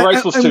too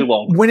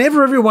long.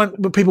 Whenever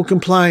people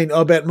complain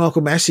about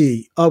Michael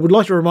Massey, I would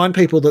like to remind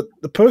people that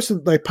the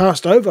person they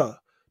passed over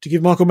to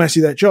give Michael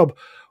Massey that job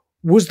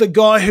was the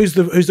guy who's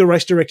the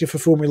race director for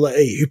Formula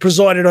E, who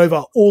presided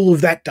over all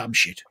of that dumb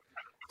shit.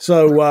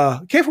 So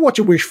careful what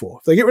you wish for.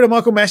 If they get rid of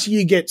Michael Massey,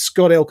 you get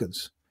Scott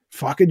Elkins.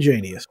 Fucking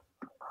genius.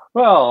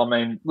 Well, I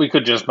mean, we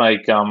could just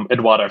make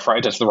Eduardo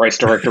Freitas the race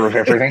director of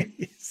everything.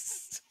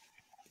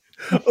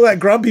 Well, that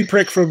grumpy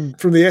prick from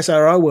the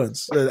SRO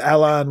ones,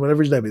 Alan,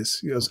 whatever his name is,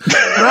 he goes,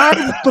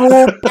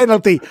 drive-through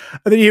penalty.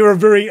 And then you hear a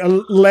very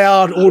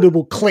loud,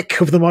 audible click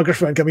of the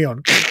microphone coming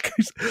on.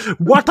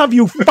 What have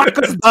you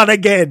fuckers done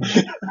again?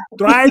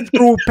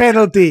 Drive-through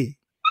penalty.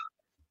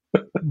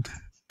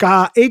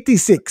 Car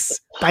 86.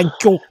 Thank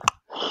you.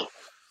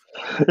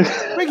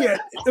 We're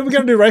going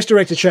to do race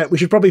director chat. We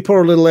should probably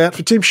pour a little out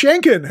for Tim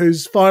Shankin,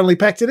 who's finally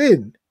packed it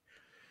in.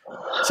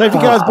 Safety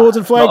cars, boards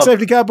and flags,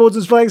 safety car, boards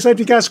and flags,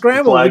 safety car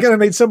scramble. We're going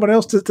to need someone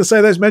else to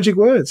say those magic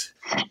words.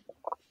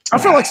 I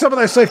feel like some of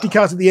those safety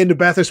cars at the end of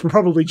Bathurst were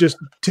probably just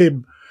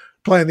Tim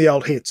playing the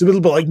old hits. A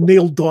little bit like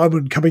Neil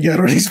Diamond coming out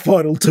on his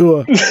final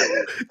tour,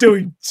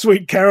 doing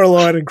Sweet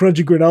Caroline and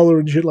Crunchy Granola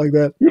and shit like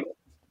that.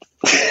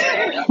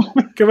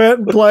 Come out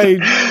and play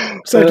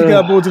safety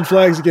car boards and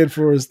flags again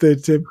for us there,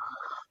 Tim.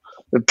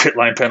 Pit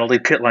lane penalty,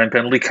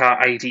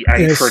 car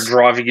 88 for a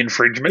driving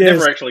infringement. Yes.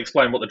 Never actually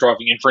explain what the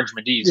driving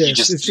infringement is.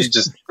 Yes, You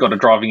just got a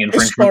driving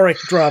infringement. Historic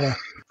drama.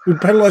 We're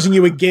penalising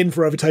you again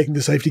for overtaking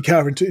the safety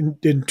car in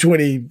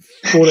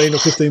 2014 or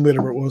 15,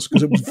 whatever it was,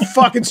 because it was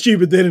fucking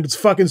stupid then and it's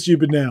fucking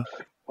stupid now.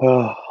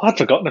 Oh, I'd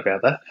forgotten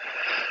about that.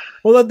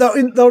 Well,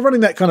 they were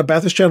running that kind of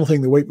Bathurst Channel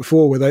thing the week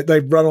before where they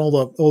run all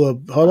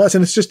the highlights,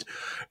 and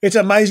it's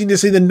amazing to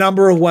see the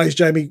number of ways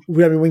Jamie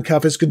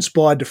Whincup has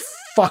conspired to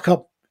fuck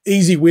up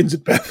easy wins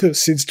at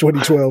Bathurst since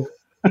 2012.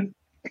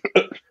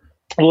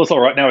 Well, it's all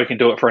right. Now we can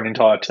do it for an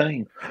entire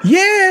team.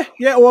 Yeah.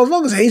 Well, as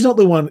long as he's not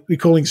the one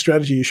recalling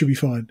strategy, you should be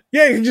fine.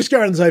 Yeah, you can just go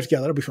around the safety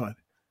car. That'll be fine.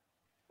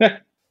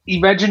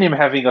 Imagine him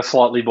having a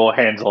slightly more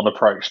hands-on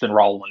approach than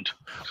Roland.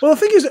 Well,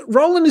 the thing is that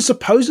Roland is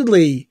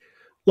supposedly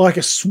like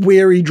a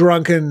sweary,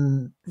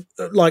 drunken,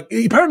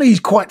 apparently he's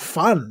quite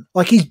fun.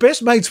 Like he's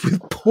best mates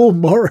with Paul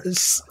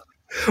Morris,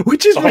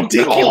 which is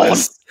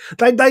ridiculous.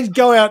 They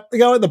go out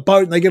in the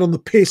boat and they get on the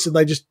piss and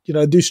they just,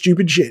 do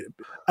stupid shit.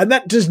 And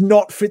that does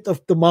not fit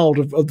the mold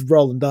of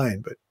Roland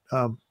Dane. But,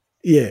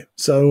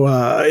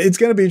 so it's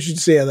going to be interesting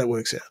to see how that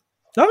works out.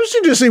 I'm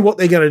interested to see what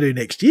they're going to do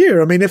next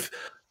year. I mean, if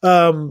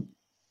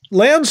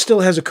Lowndes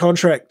still has a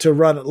contract to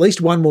run at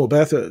least one more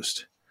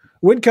Bathurst,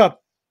 Whincup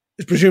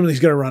is presumably he's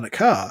going to run a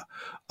car.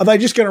 Are they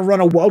just going to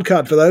run a wild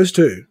card for those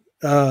two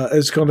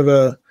as kind of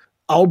a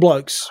old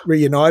blokes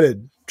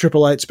reunited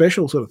 888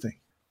 special sort of thing?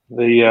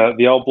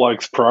 The old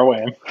blokes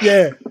pro-am.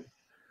 Yeah.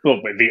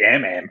 Well, the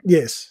am.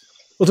 Yes.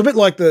 Well, it's a bit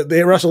like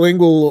the Russell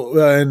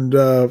Ingall and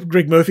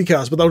Greg Murphy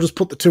cars, but they'll just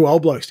put the two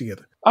old blokes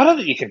together. I don't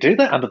think you can do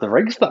that under the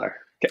regs, though.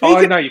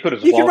 No, you could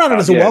as a you wild can run card.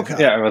 it as a wild card.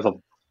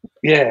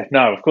 Yeah,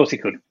 no, of course you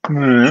could.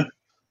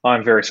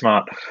 I'm very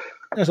smart.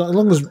 As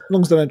long as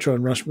they don't try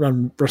and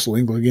run Russell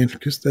Ingall again,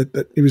 because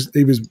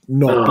he was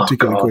not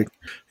particularly quick.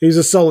 He's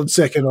a solid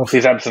second off.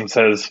 His absence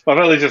has. I've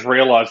only just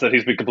realised that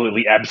he's been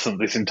completely absent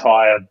this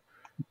entire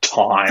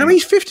time. I mean,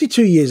 he's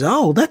 52 years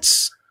old.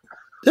 That's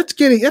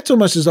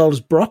almost as old as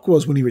Brock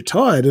was when he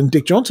retired, and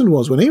Dick Johnson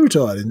was when he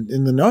retired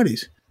in the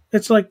 90s.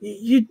 It's like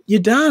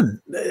you're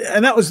done,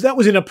 and that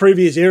was in a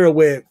previous era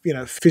where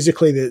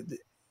physically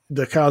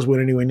the cars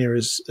weren't anywhere near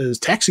as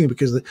taxing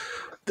because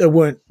they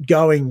weren't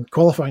going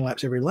qualifying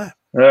laps every lap.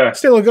 Yeah.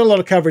 Still, I got a lot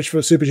of coverage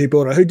for Super G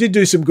Border, who did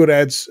do some good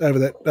ads over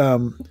that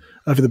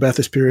over the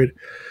Bathurst period,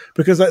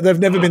 because they've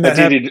never been that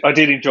happy. I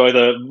did enjoy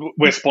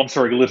we're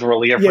sponsoring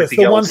literally everything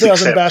the else.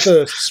 1,000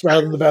 Bathursts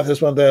rather than the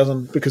Bathurst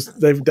 1,000 because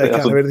they can't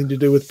have anything to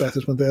do with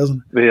Bathurst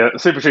 1,000. The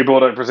Super Cheap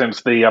Auto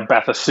presents the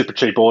Bathurst Super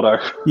Cheap Auto.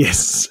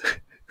 Yes.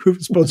 We're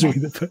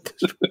sponsoring the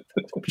Bathurst.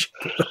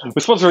 We're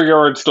sponsoring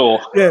your own store.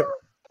 Yeah.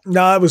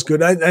 No, it was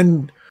good.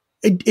 And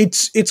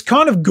it's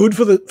kind of good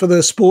for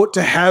the sport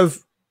to have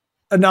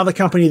another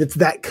company that's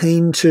that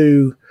keen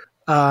to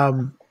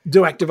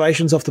do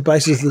activations off the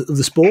basis of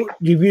the sport.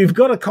 You've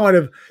got to kind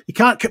of, you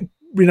can't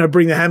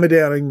bring the hammer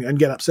down and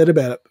get upset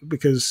about it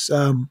because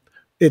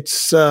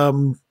it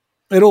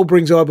all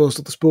brings eyeballs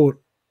to the sport.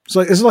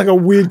 It's like a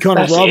weird kind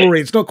of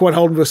rivalry. It's not quite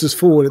Holden versus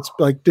Ford. It's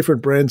like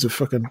different brands of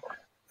fucking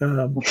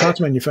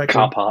parts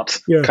manufacturing.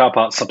 Car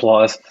parts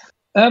suppliers.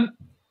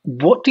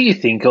 What do you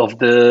think of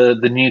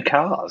the new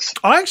cars?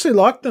 I actually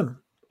like them.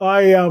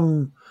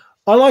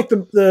 I like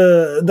them.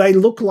 They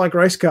look like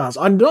race cars.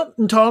 I'm not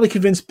entirely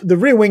convinced. The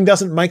rear wing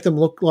doesn't make them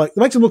look like. It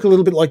makes them look a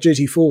little bit like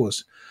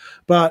GT4s,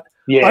 but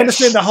yes, I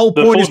understand the whole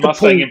point is to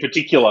Mustang pull, in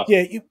particular.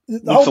 Yeah,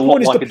 the whole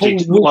point is to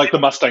pull like the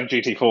Mustang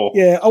GT4.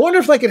 Yeah, I wonder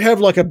if they could have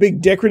like a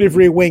big decorative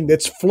rear wing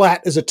that's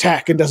flat as a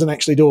tack and doesn't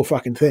actually do a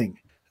fucking thing,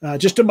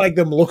 just to make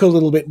them look a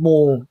little bit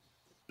more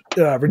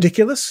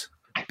ridiculous.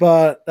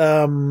 But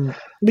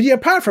yeah,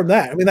 apart from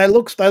that, I mean, they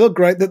look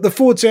great. The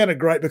Ford sounded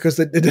great because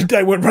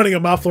they weren't running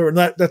a muffler, and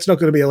that's not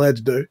going to be allowed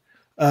to do.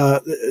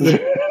 They're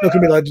not going to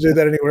be allowed to do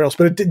that anywhere else.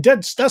 But it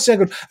does sound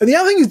good. And the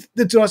other thing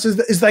that's nice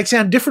is they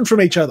sound different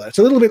from each other. It's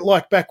a little bit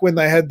like back when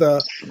they had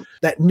that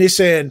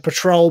Nissan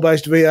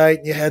Patrol-based V8,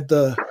 and you had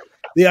the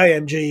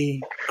AMG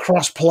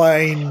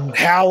Crossplane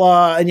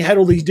Howler, and you had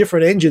all these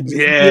different engines.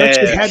 Yeah, you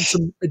actually had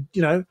some,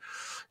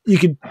 you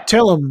could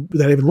tell them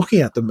without even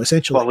looking at them,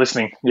 essentially. While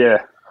listening,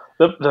 yeah.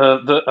 I've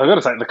got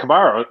to say, the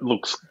Camaro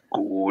looks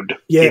good.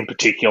 Yeah, in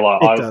particular,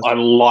 I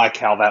like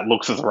how that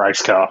looks as a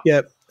race car.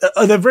 Yeah,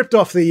 they've ripped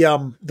off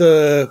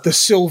the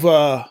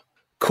silver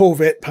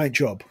Corvette paint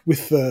job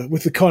with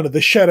the kind of the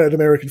shadowed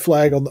American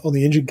flag on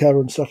the engine cover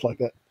and stuff like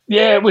that.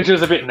 Yeah, which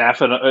is a bit naff,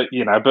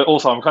 and but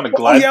also I'm kind of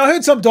glad. I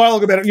heard some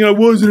dialogue about it.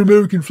 Why is it an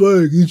American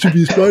flag? It should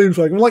be a Australian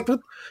flag. I'm like, but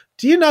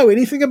do you know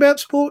anything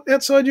about sport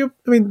outside your?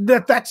 I mean,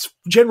 that's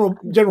General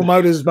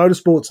Motors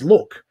motorsports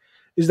look.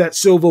 Is that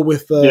silver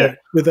with that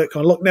kind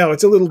of look? Now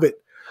it's a little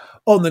bit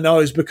on the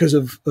nose because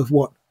of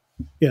what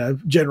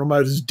General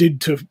Motors did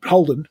to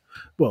Holden.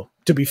 Well,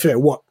 to be fair,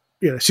 what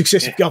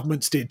successive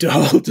governments did to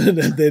Holden,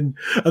 and then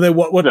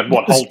what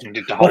Holden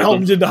did to Holden. What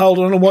Holden did to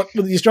Holden, and what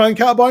the Australian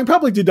car buying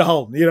public did to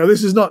Holden.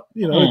 This is not,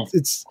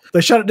 it's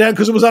they shut it down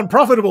because it was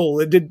unprofitable.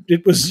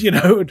 It was,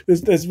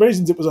 there's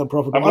reasons it was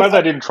unprofitable. I'm glad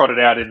they didn't trot it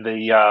out in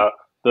the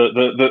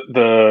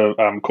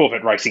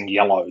Corvette Racing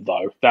Yellow,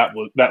 though. That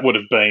would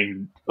have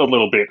been a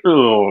little bit.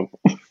 Ugh.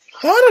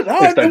 I don't know.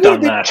 If they'd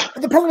done that.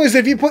 The problem is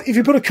if you put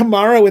a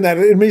Camaro in that,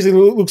 it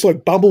immediately looks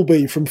like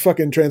Bumblebee from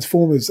fucking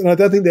Transformers, and I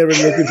don't think they're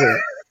really looking for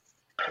it.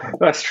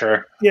 That's true.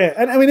 Yeah,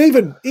 and I mean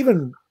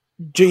even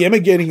GM are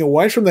getting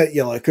away from that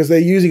yellow because they're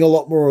using a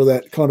lot more of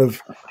that kind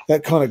of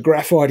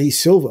graphite-y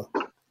silver.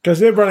 Because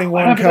they're running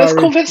one car. Those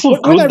Corvettes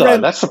look good, though.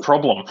 That's the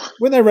problem.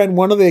 When they ran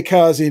one of their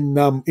cars in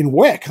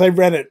WEC, they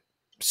ran it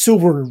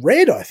silver and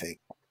red, I think.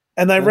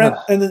 And they ran,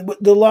 and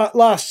the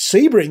last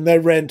Sebring, they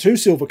ran two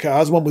silver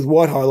cars, one with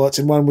white highlights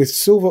and one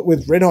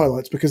with red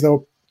highlights, because they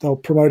were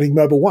promoting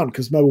Mobil One,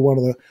 because Mobil One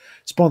are the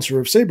sponsor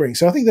of Sebring.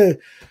 So I think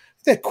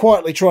they're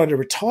quietly trying to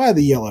retire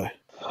the yellow.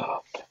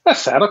 That's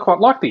sad. I quite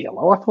like the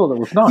yellow. I thought it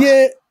was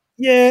nice.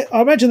 Yeah.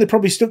 I imagine they're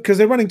probably still, because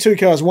they're running two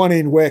cars, one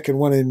in WEC and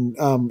one in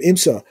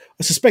IMSA.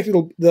 I suspect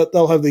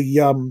they'll have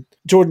the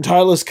Jordan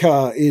Taylor's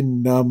car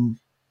in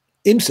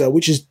IMSA,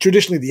 which is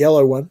traditionally the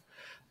yellow one.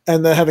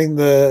 And they're having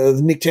the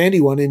Nick Tandy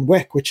one in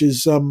WEC, which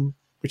has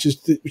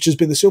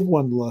been the silver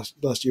one the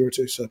last year or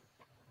two. So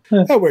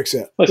that works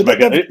out. Let's make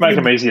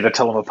them easier to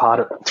tell them apart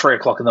at 3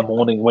 o'clock in the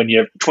morning when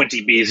you're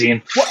 20 beers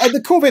in. Well, the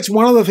Corvette's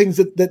one of the things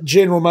that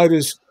General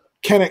Motors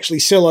can actually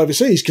sell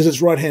overseas, because it's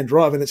right-hand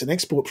drive and it's an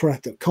export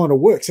product that kind of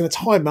works, and it's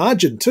high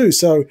margin too.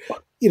 So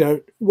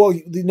while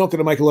you're not going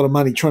to make a lot of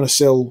money trying to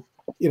sell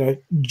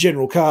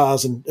general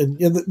cars, and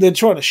they're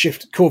trying to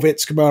shift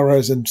Corvettes,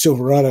 Camaros, and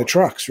Silverado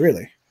trucks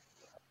really.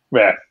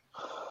 Yeah.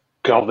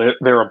 God,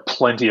 there are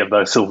plenty of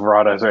those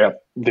Silverados out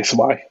this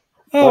way.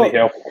 Bloody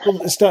hell. Well,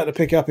 they're starting to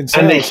pick up in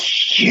sales. And they're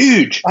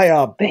huge. They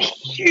are. They're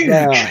huge.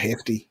 They are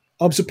hefty.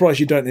 I'm surprised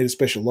you don't need a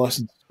special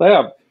license. They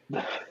are.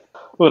 I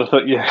would have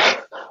thought,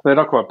 they're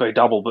not quite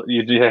B-double, but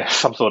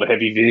some sort of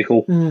heavy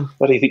vehicle.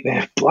 What do you think?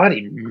 They're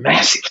bloody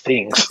massive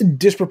things.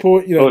 Inversely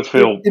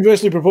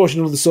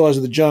proportional to the size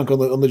of the junk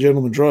on the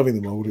gentleman driving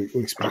them, I would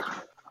expect.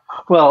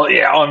 Well,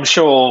 I'm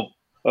sure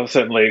I've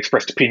certainly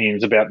expressed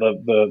opinions about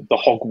the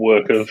hog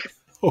work of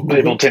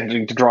people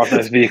tending to drive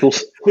those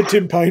vehicles. The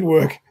Tim Payne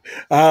work.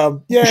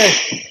 I'm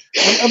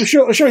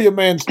sure your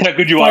man's how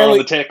good you are on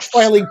the text.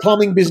 Failing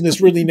plumbing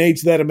business really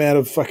needs that amount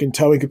of fucking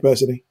towing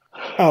capacity.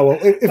 Oh, well,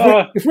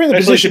 if we're in the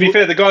position... to be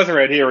fair, the guys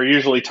around here are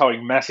usually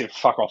towing massive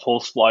fuck-off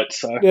horse floats.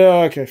 So.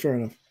 Yeah, okay, fair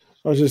enough.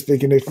 I was just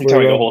thinking if we're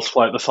towing a horse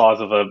float the size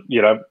of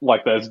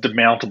like those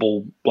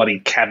demountable bloody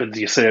cabins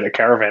you see at a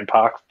caravan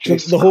park. So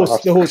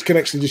the horse can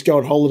actually just go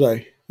on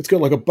holiday. It's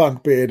got like a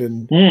bunk bed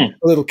and a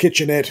little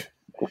kitchenette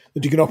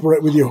that you can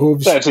operate with your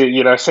hooves. That's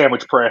it,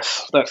 sandwich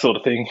press, that sort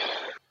of thing.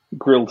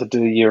 Grill to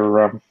do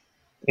your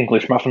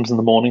English muffins in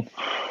the morning.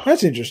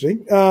 That's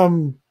interesting.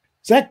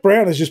 Zach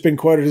Brown has just been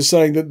quoted as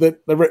saying that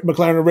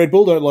McLaren and Red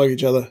Bull don't like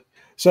each other.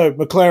 So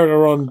McLaren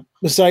are on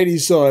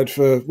Mercedes' side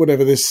for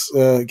whatever this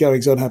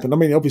goings on happened. I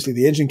mean, obviously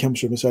the engine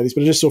comes from Mercedes,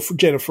 but I just saw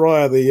Jenna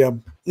Fryer, the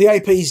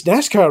AP's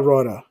NASCAR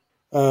rider,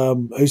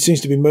 who seems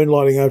to be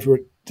moonlighting over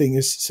at thing,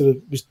 is sort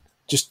of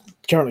just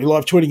currently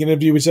live tweeting an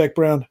interview with Zach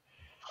Brown.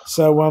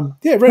 So,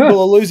 Red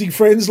Bull are losing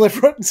friends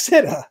left, right, and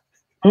centre.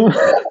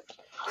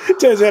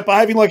 Turns out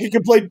behaving like a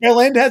complete bell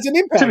end has an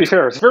impact. To be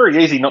fair, it's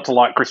very easy not to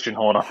like Christian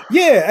Horner.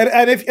 Yeah,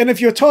 and if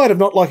you're tired of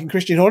not liking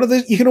Christian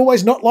Horner, you can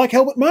always not like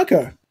Helmut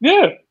Marko.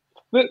 Yeah,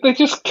 they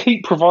just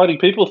keep providing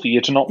people for you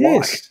to not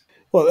like.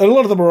 Well, and a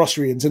lot of them are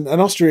Austrians, and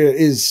Austria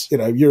is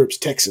Europe's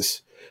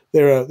Texas.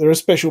 They're a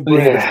special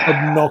breed of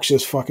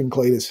obnoxious fucking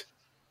cleaners.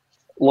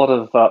 A lot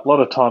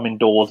of time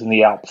indoors in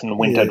the Alps in the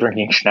winter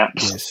drinking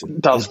schnapps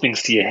does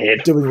things to your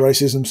head. Doing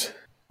racisms.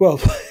 Well,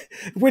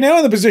 we're now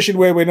in the position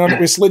where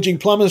we're sledging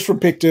plumbers from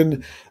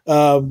Picton,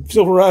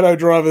 Silverado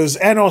drivers,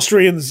 and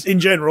Austrians in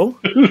general.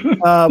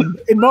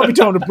 It might be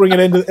time to bring an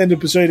end of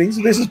proceedings.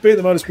 This has been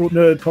the Motorsport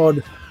Nerd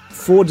Pod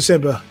for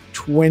December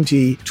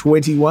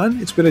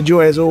 2021. It's been a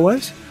joy as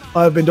always.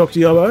 I've been Dr.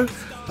 Yobo.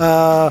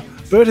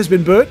 Bert has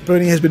been Bert.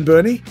 Bernie has been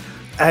Bernie.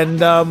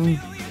 And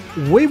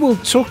we will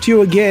talk to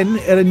you again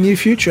at a new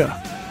future.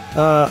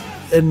 I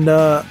am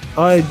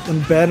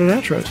bad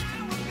at outros.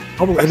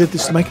 I'll edit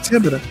this to make it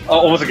sound better.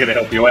 I wasn't going to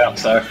help you out,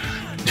 so.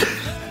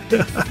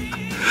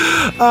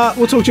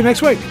 We'll talk to you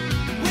next week.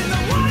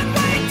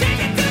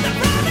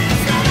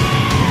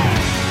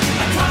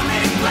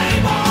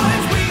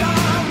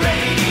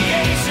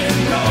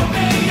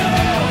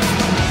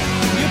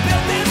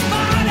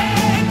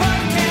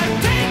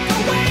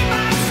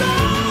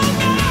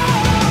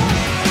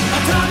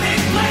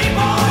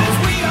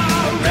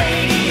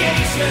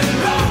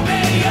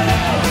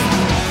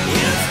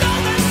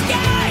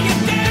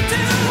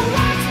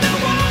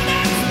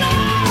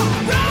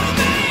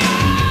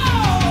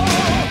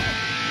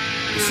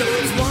 So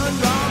it's one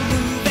wrong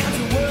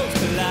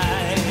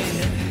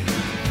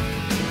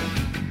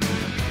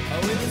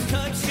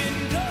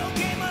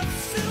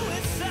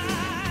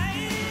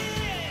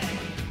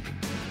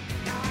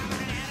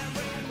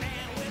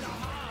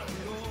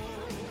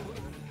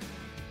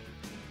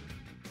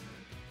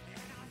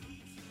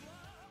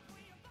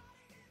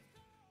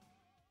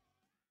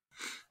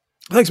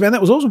Thanks, man.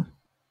 That was awesome.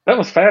 That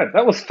was fun.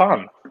 That was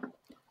fun.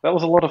 That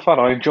was a lot of fun.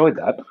 I enjoyed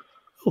that.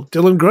 Oh,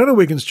 Dylan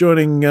Groeneweggen's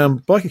joining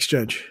Bike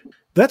Exchange.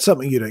 That's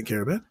something you don't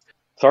care about.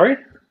 Sorry?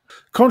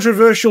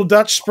 Controversial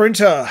Dutch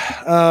sprinter,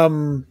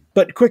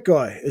 but Quick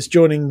Guy is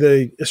joining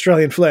the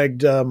Australian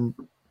flagged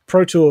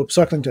Pro Tour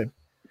cycling team.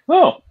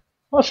 Oh,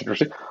 that's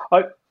interesting.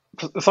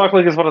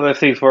 Cycling is one of those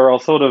things where I'll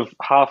sort of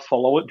half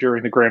follow it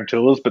during the Grand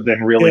Tours, but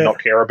then really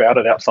not care about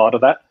it outside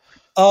of that.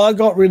 I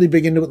got really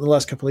big into it in the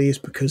last couple of years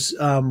because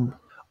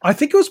I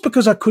think it was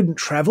because I couldn't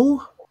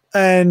travel,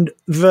 and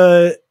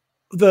the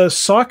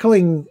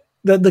cycling,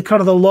 the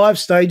kind of the live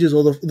stages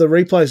or the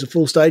replays of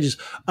full stages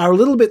are a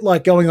little bit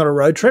like going on a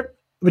road trip.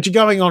 But you're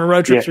going on a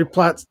road trip through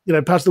parts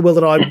of the world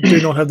that I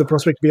do not have the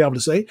prospect to be able to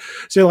see.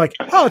 So you're like,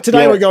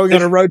 today we're going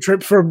on a road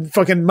trip from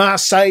fucking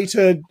Marseille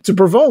to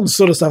Provence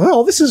sort of stuff.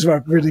 Oh, this is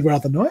really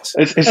rather nice.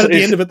 And at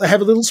the end of it, they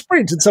have a little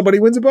sprint and somebody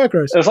wins a bike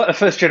race. It's like the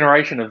first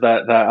generation of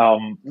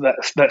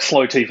that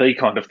slow TV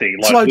kind of thing.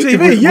 Like, slow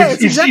TV,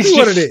 it's exactly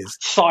what it is.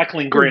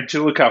 Cycling Grand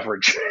Tour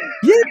coverage.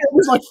 Yeah, it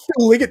was like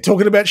Phil Liggett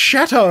talking about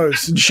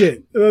chateaus and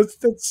shit.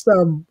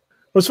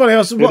 It was funny. I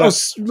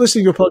was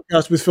listening to a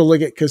podcast with Phil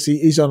Liggett because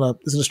there's an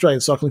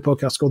Australian cycling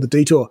podcast called The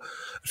Detour.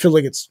 Phil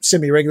Liggett's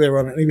semi-regular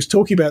on it, and he was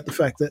talking about the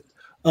fact that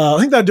I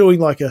think they're doing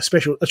like a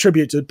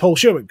tribute to Paul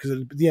Sherwood because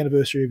of the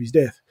anniversary of his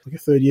death, like a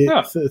 3-year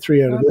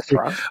anniversary.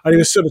 Right. And he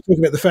was sort of talking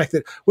about the fact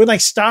that when they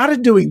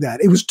started doing that,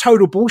 it was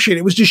total bullshit.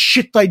 It was just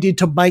shit they did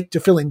to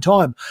fill in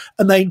time,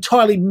 and they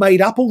entirely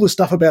made up all the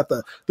stuff about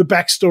the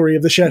backstory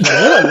of the Chateau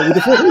and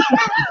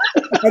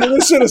all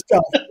this sort of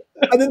stuff.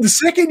 And then the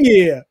second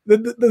year,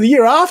 the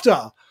year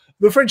after,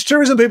 the French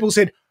tourism people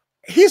said,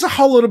 here's a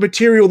whole lot of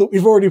material that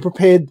we've already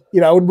prepared,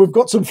 and we've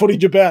got some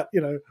footage about,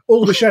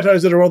 all the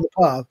chateaus that are on the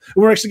path. And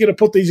we're actually going to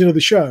put these into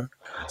the show.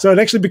 So it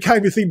actually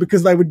became a thing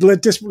because they would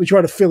desperately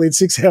try to fill in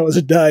 6 hours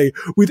a day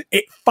with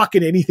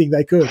fucking anything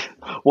they could.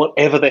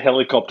 Whatever the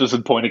helicopters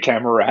would point a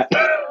camera at.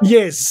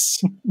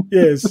 Yes.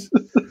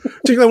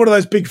 Particularly one of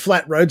those big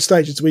flat road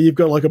stations where you've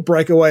got like a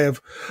breakaway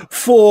of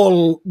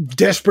 4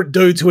 desperate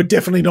dudes who are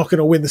definitely not going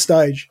to win the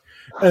stage.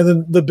 And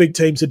then the big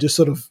teams are just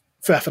sort of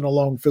faffing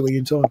along, filling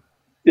in time.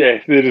 Yeah,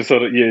 they're just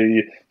sort of,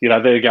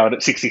 they're going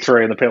at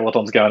 63 and the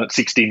peloton's going at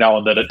 60,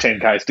 knowing that at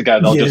 10Ks to go,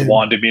 they'll just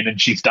wind him in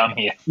and she's done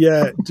here.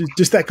 Yeah,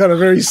 just that kind of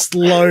very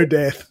slow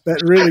death,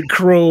 that really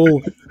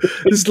cruel,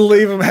 just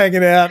leave them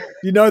hanging out.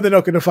 You know they're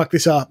not going to fuck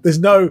this up. There's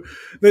no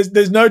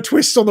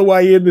twists on the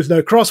way in. There's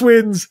no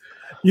crosswinds.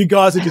 You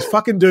guys are just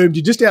fucking doomed.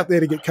 You're just out there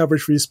to get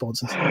coverage for your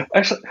sponsors.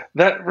 Actually,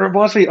 that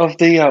reminds me of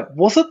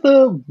was it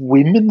the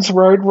women's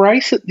road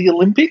race at the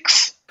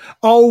Olympics?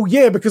 Oh,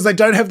 yeah, because they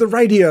don't have the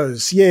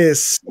radios,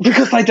 yes.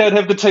 Because they don't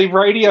have the team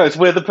radios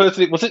where the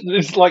person,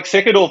 it's like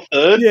second or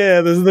third?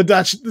 Yeah, there's the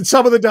Dutch.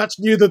 Some of the Dutch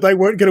knew that they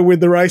weren't going to win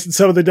the race, and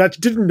some of the Dutch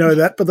didn't know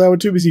that, but they were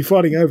too busy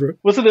fighting over it.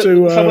 Wasn't it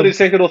someone who's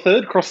second or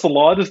third crossed the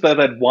line as though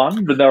they'd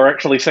won, but they were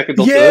actually second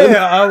or third?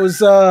 Yeah, I was,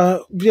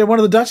 one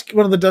of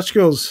the Dutch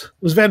girls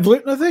was Van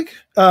Vleuten, I think.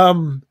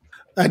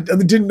 And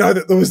they didn't know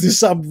that there was this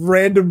some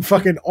random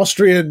fucking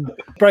Austrian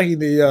breaking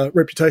the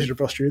reputation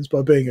of Austrians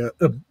by being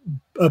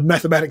a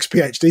mathematics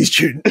PhD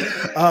student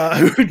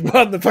who'd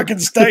won the fucking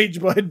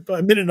stage by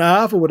a minute and a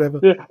half or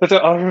whatever. Yeah,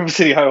 I remember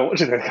sitting home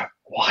watching it.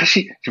 Why is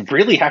she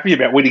really happy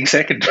about winning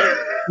second?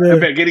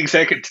 About getting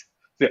second?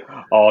 Yeah.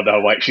 Oh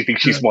no! Wait, she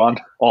thinks she's won.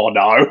 Oh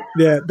no!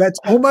 Yeah, that's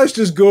almost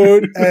as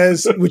good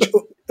as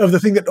of the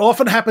thing that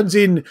often happens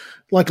in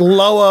like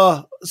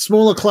lower,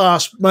 smaller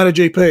class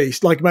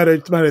MotoGP, like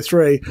Moto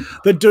 3.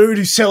 The dude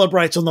who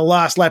celebrates on the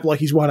last lap like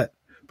he's won it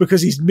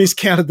because he's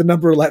miscounted the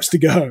number of laps to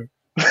go.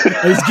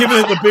 He's given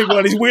it the big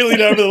one. He's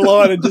wheeling over the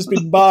line and just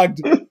been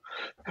bugged. And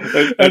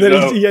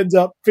then he ends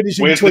up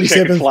finishing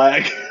 27th.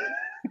 Flag?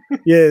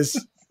 Yes.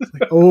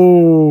 Like,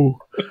 oh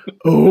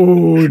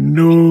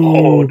no!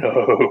 Oh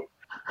no!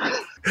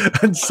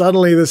 And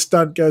suddenly the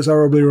stunt goes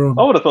horribly wrong.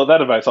 I would have thought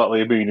that about slightly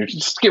immune.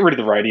 Just get rid of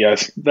the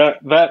radios. That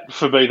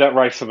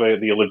race for me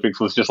at the Olympics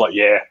was just like,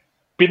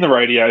 bin the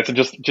radios and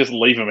just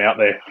leave them out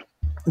there.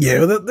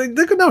 Yeah, well, they've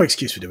got no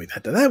excuse for doing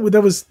that.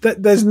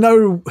 There's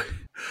no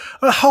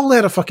a whole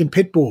lot of fucking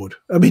pit board.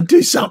 I mean,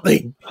 do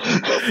something.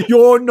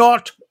 You're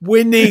not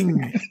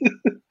winning.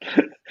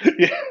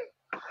 Yeah.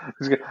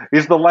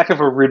 Is the lack of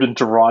a ribbon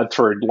to ride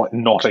through like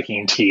not a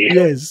hint here?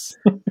 Yes.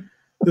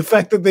 The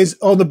fact that there's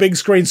on the big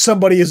screen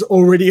somebody is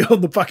already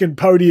on the fucking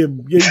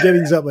podium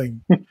getting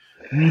something.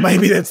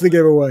 Maybe that's the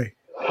giveaway.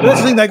 But that's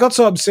the thing, they got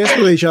so obsessed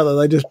with each other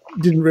they just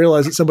didn't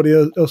realise that somebody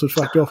else had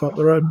fucked off up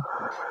the road.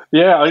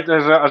 Yeah, I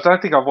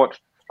don't think I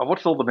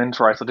watched all the men's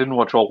race. I didn't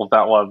watch all of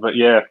that one, but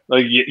yes,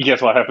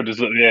 what happened is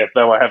that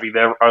they were having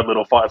their own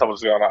little fight. Someone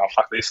was going, "Oh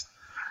fuck this,"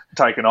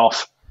 taken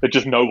off. But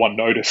just no one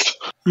noticed.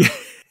 Yeah.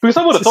 Because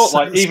I would have thought,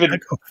 like, even,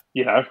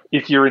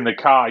 if you're in the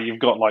car, you've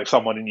got, like,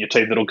 someone in your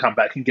team that'll come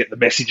back and get the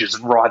messages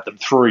and ride them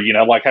through,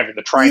 like having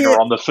the trainer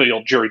on the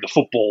field during the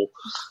football.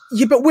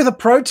 Yeah, but with a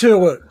Pro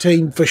Tour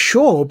team, for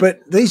sure. But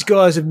these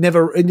guys have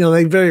never,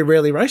 they very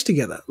rarely race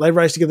together. They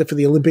race together for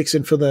the Olympics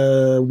and for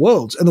the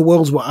Worlds, and the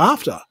Worlds were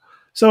after.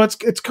 So it's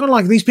kind of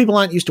like these people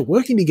aren't used to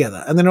working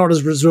together, and they're not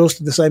as resourced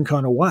in the same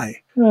kind of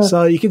way. Yeah.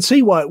 So you can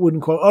see why it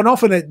wouldn't quite. And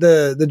often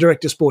the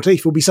director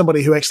sportif will be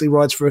somebody who actually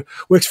works for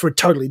a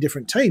totally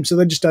different team, so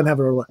they just don't have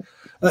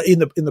in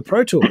the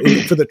pro tour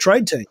for the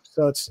trade team.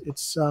 So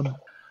it's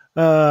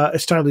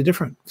totally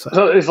different.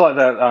 So it's like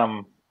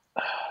that.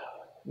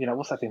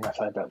 What's that thing they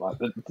say about like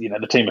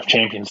the team of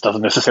champions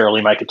doesn't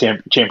necessarily make a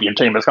champion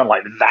team. It's kind of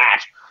like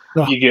that.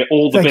 Oh, you get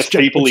all the best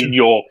people in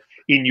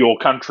your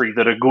country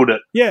that are good at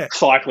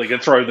cycling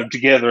and throw them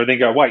together and then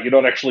go, wait, you're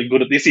not actually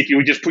good at this if you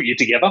would just put you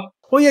together.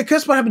 Well, yeah,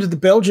 because what happened to the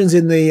Belgians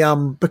in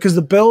the because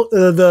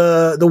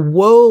the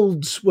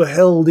Worlds were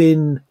held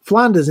in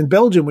Flanders in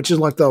Belgium, which is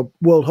like the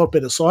world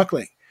hotbed of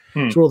cycling.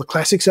 That's where all the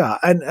classics are.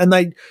 And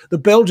the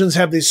Belgians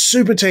have this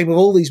super team of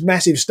all these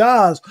massive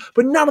stars,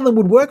 but none of them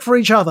would work for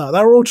each other. They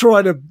were all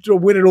trying to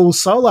win it all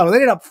solo. They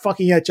ended up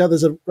fucking each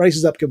other's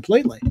races up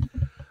completely.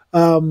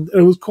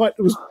 It was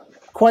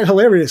quite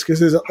hilarious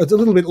because it's a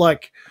little bit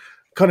like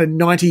kind of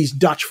 90s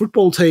Dutch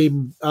football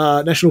team,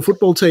 national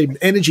football team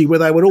energy where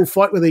they would all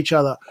fight with each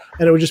other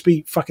and it would just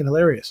be fucking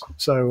hilarious.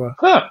 So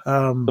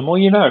the more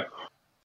you know.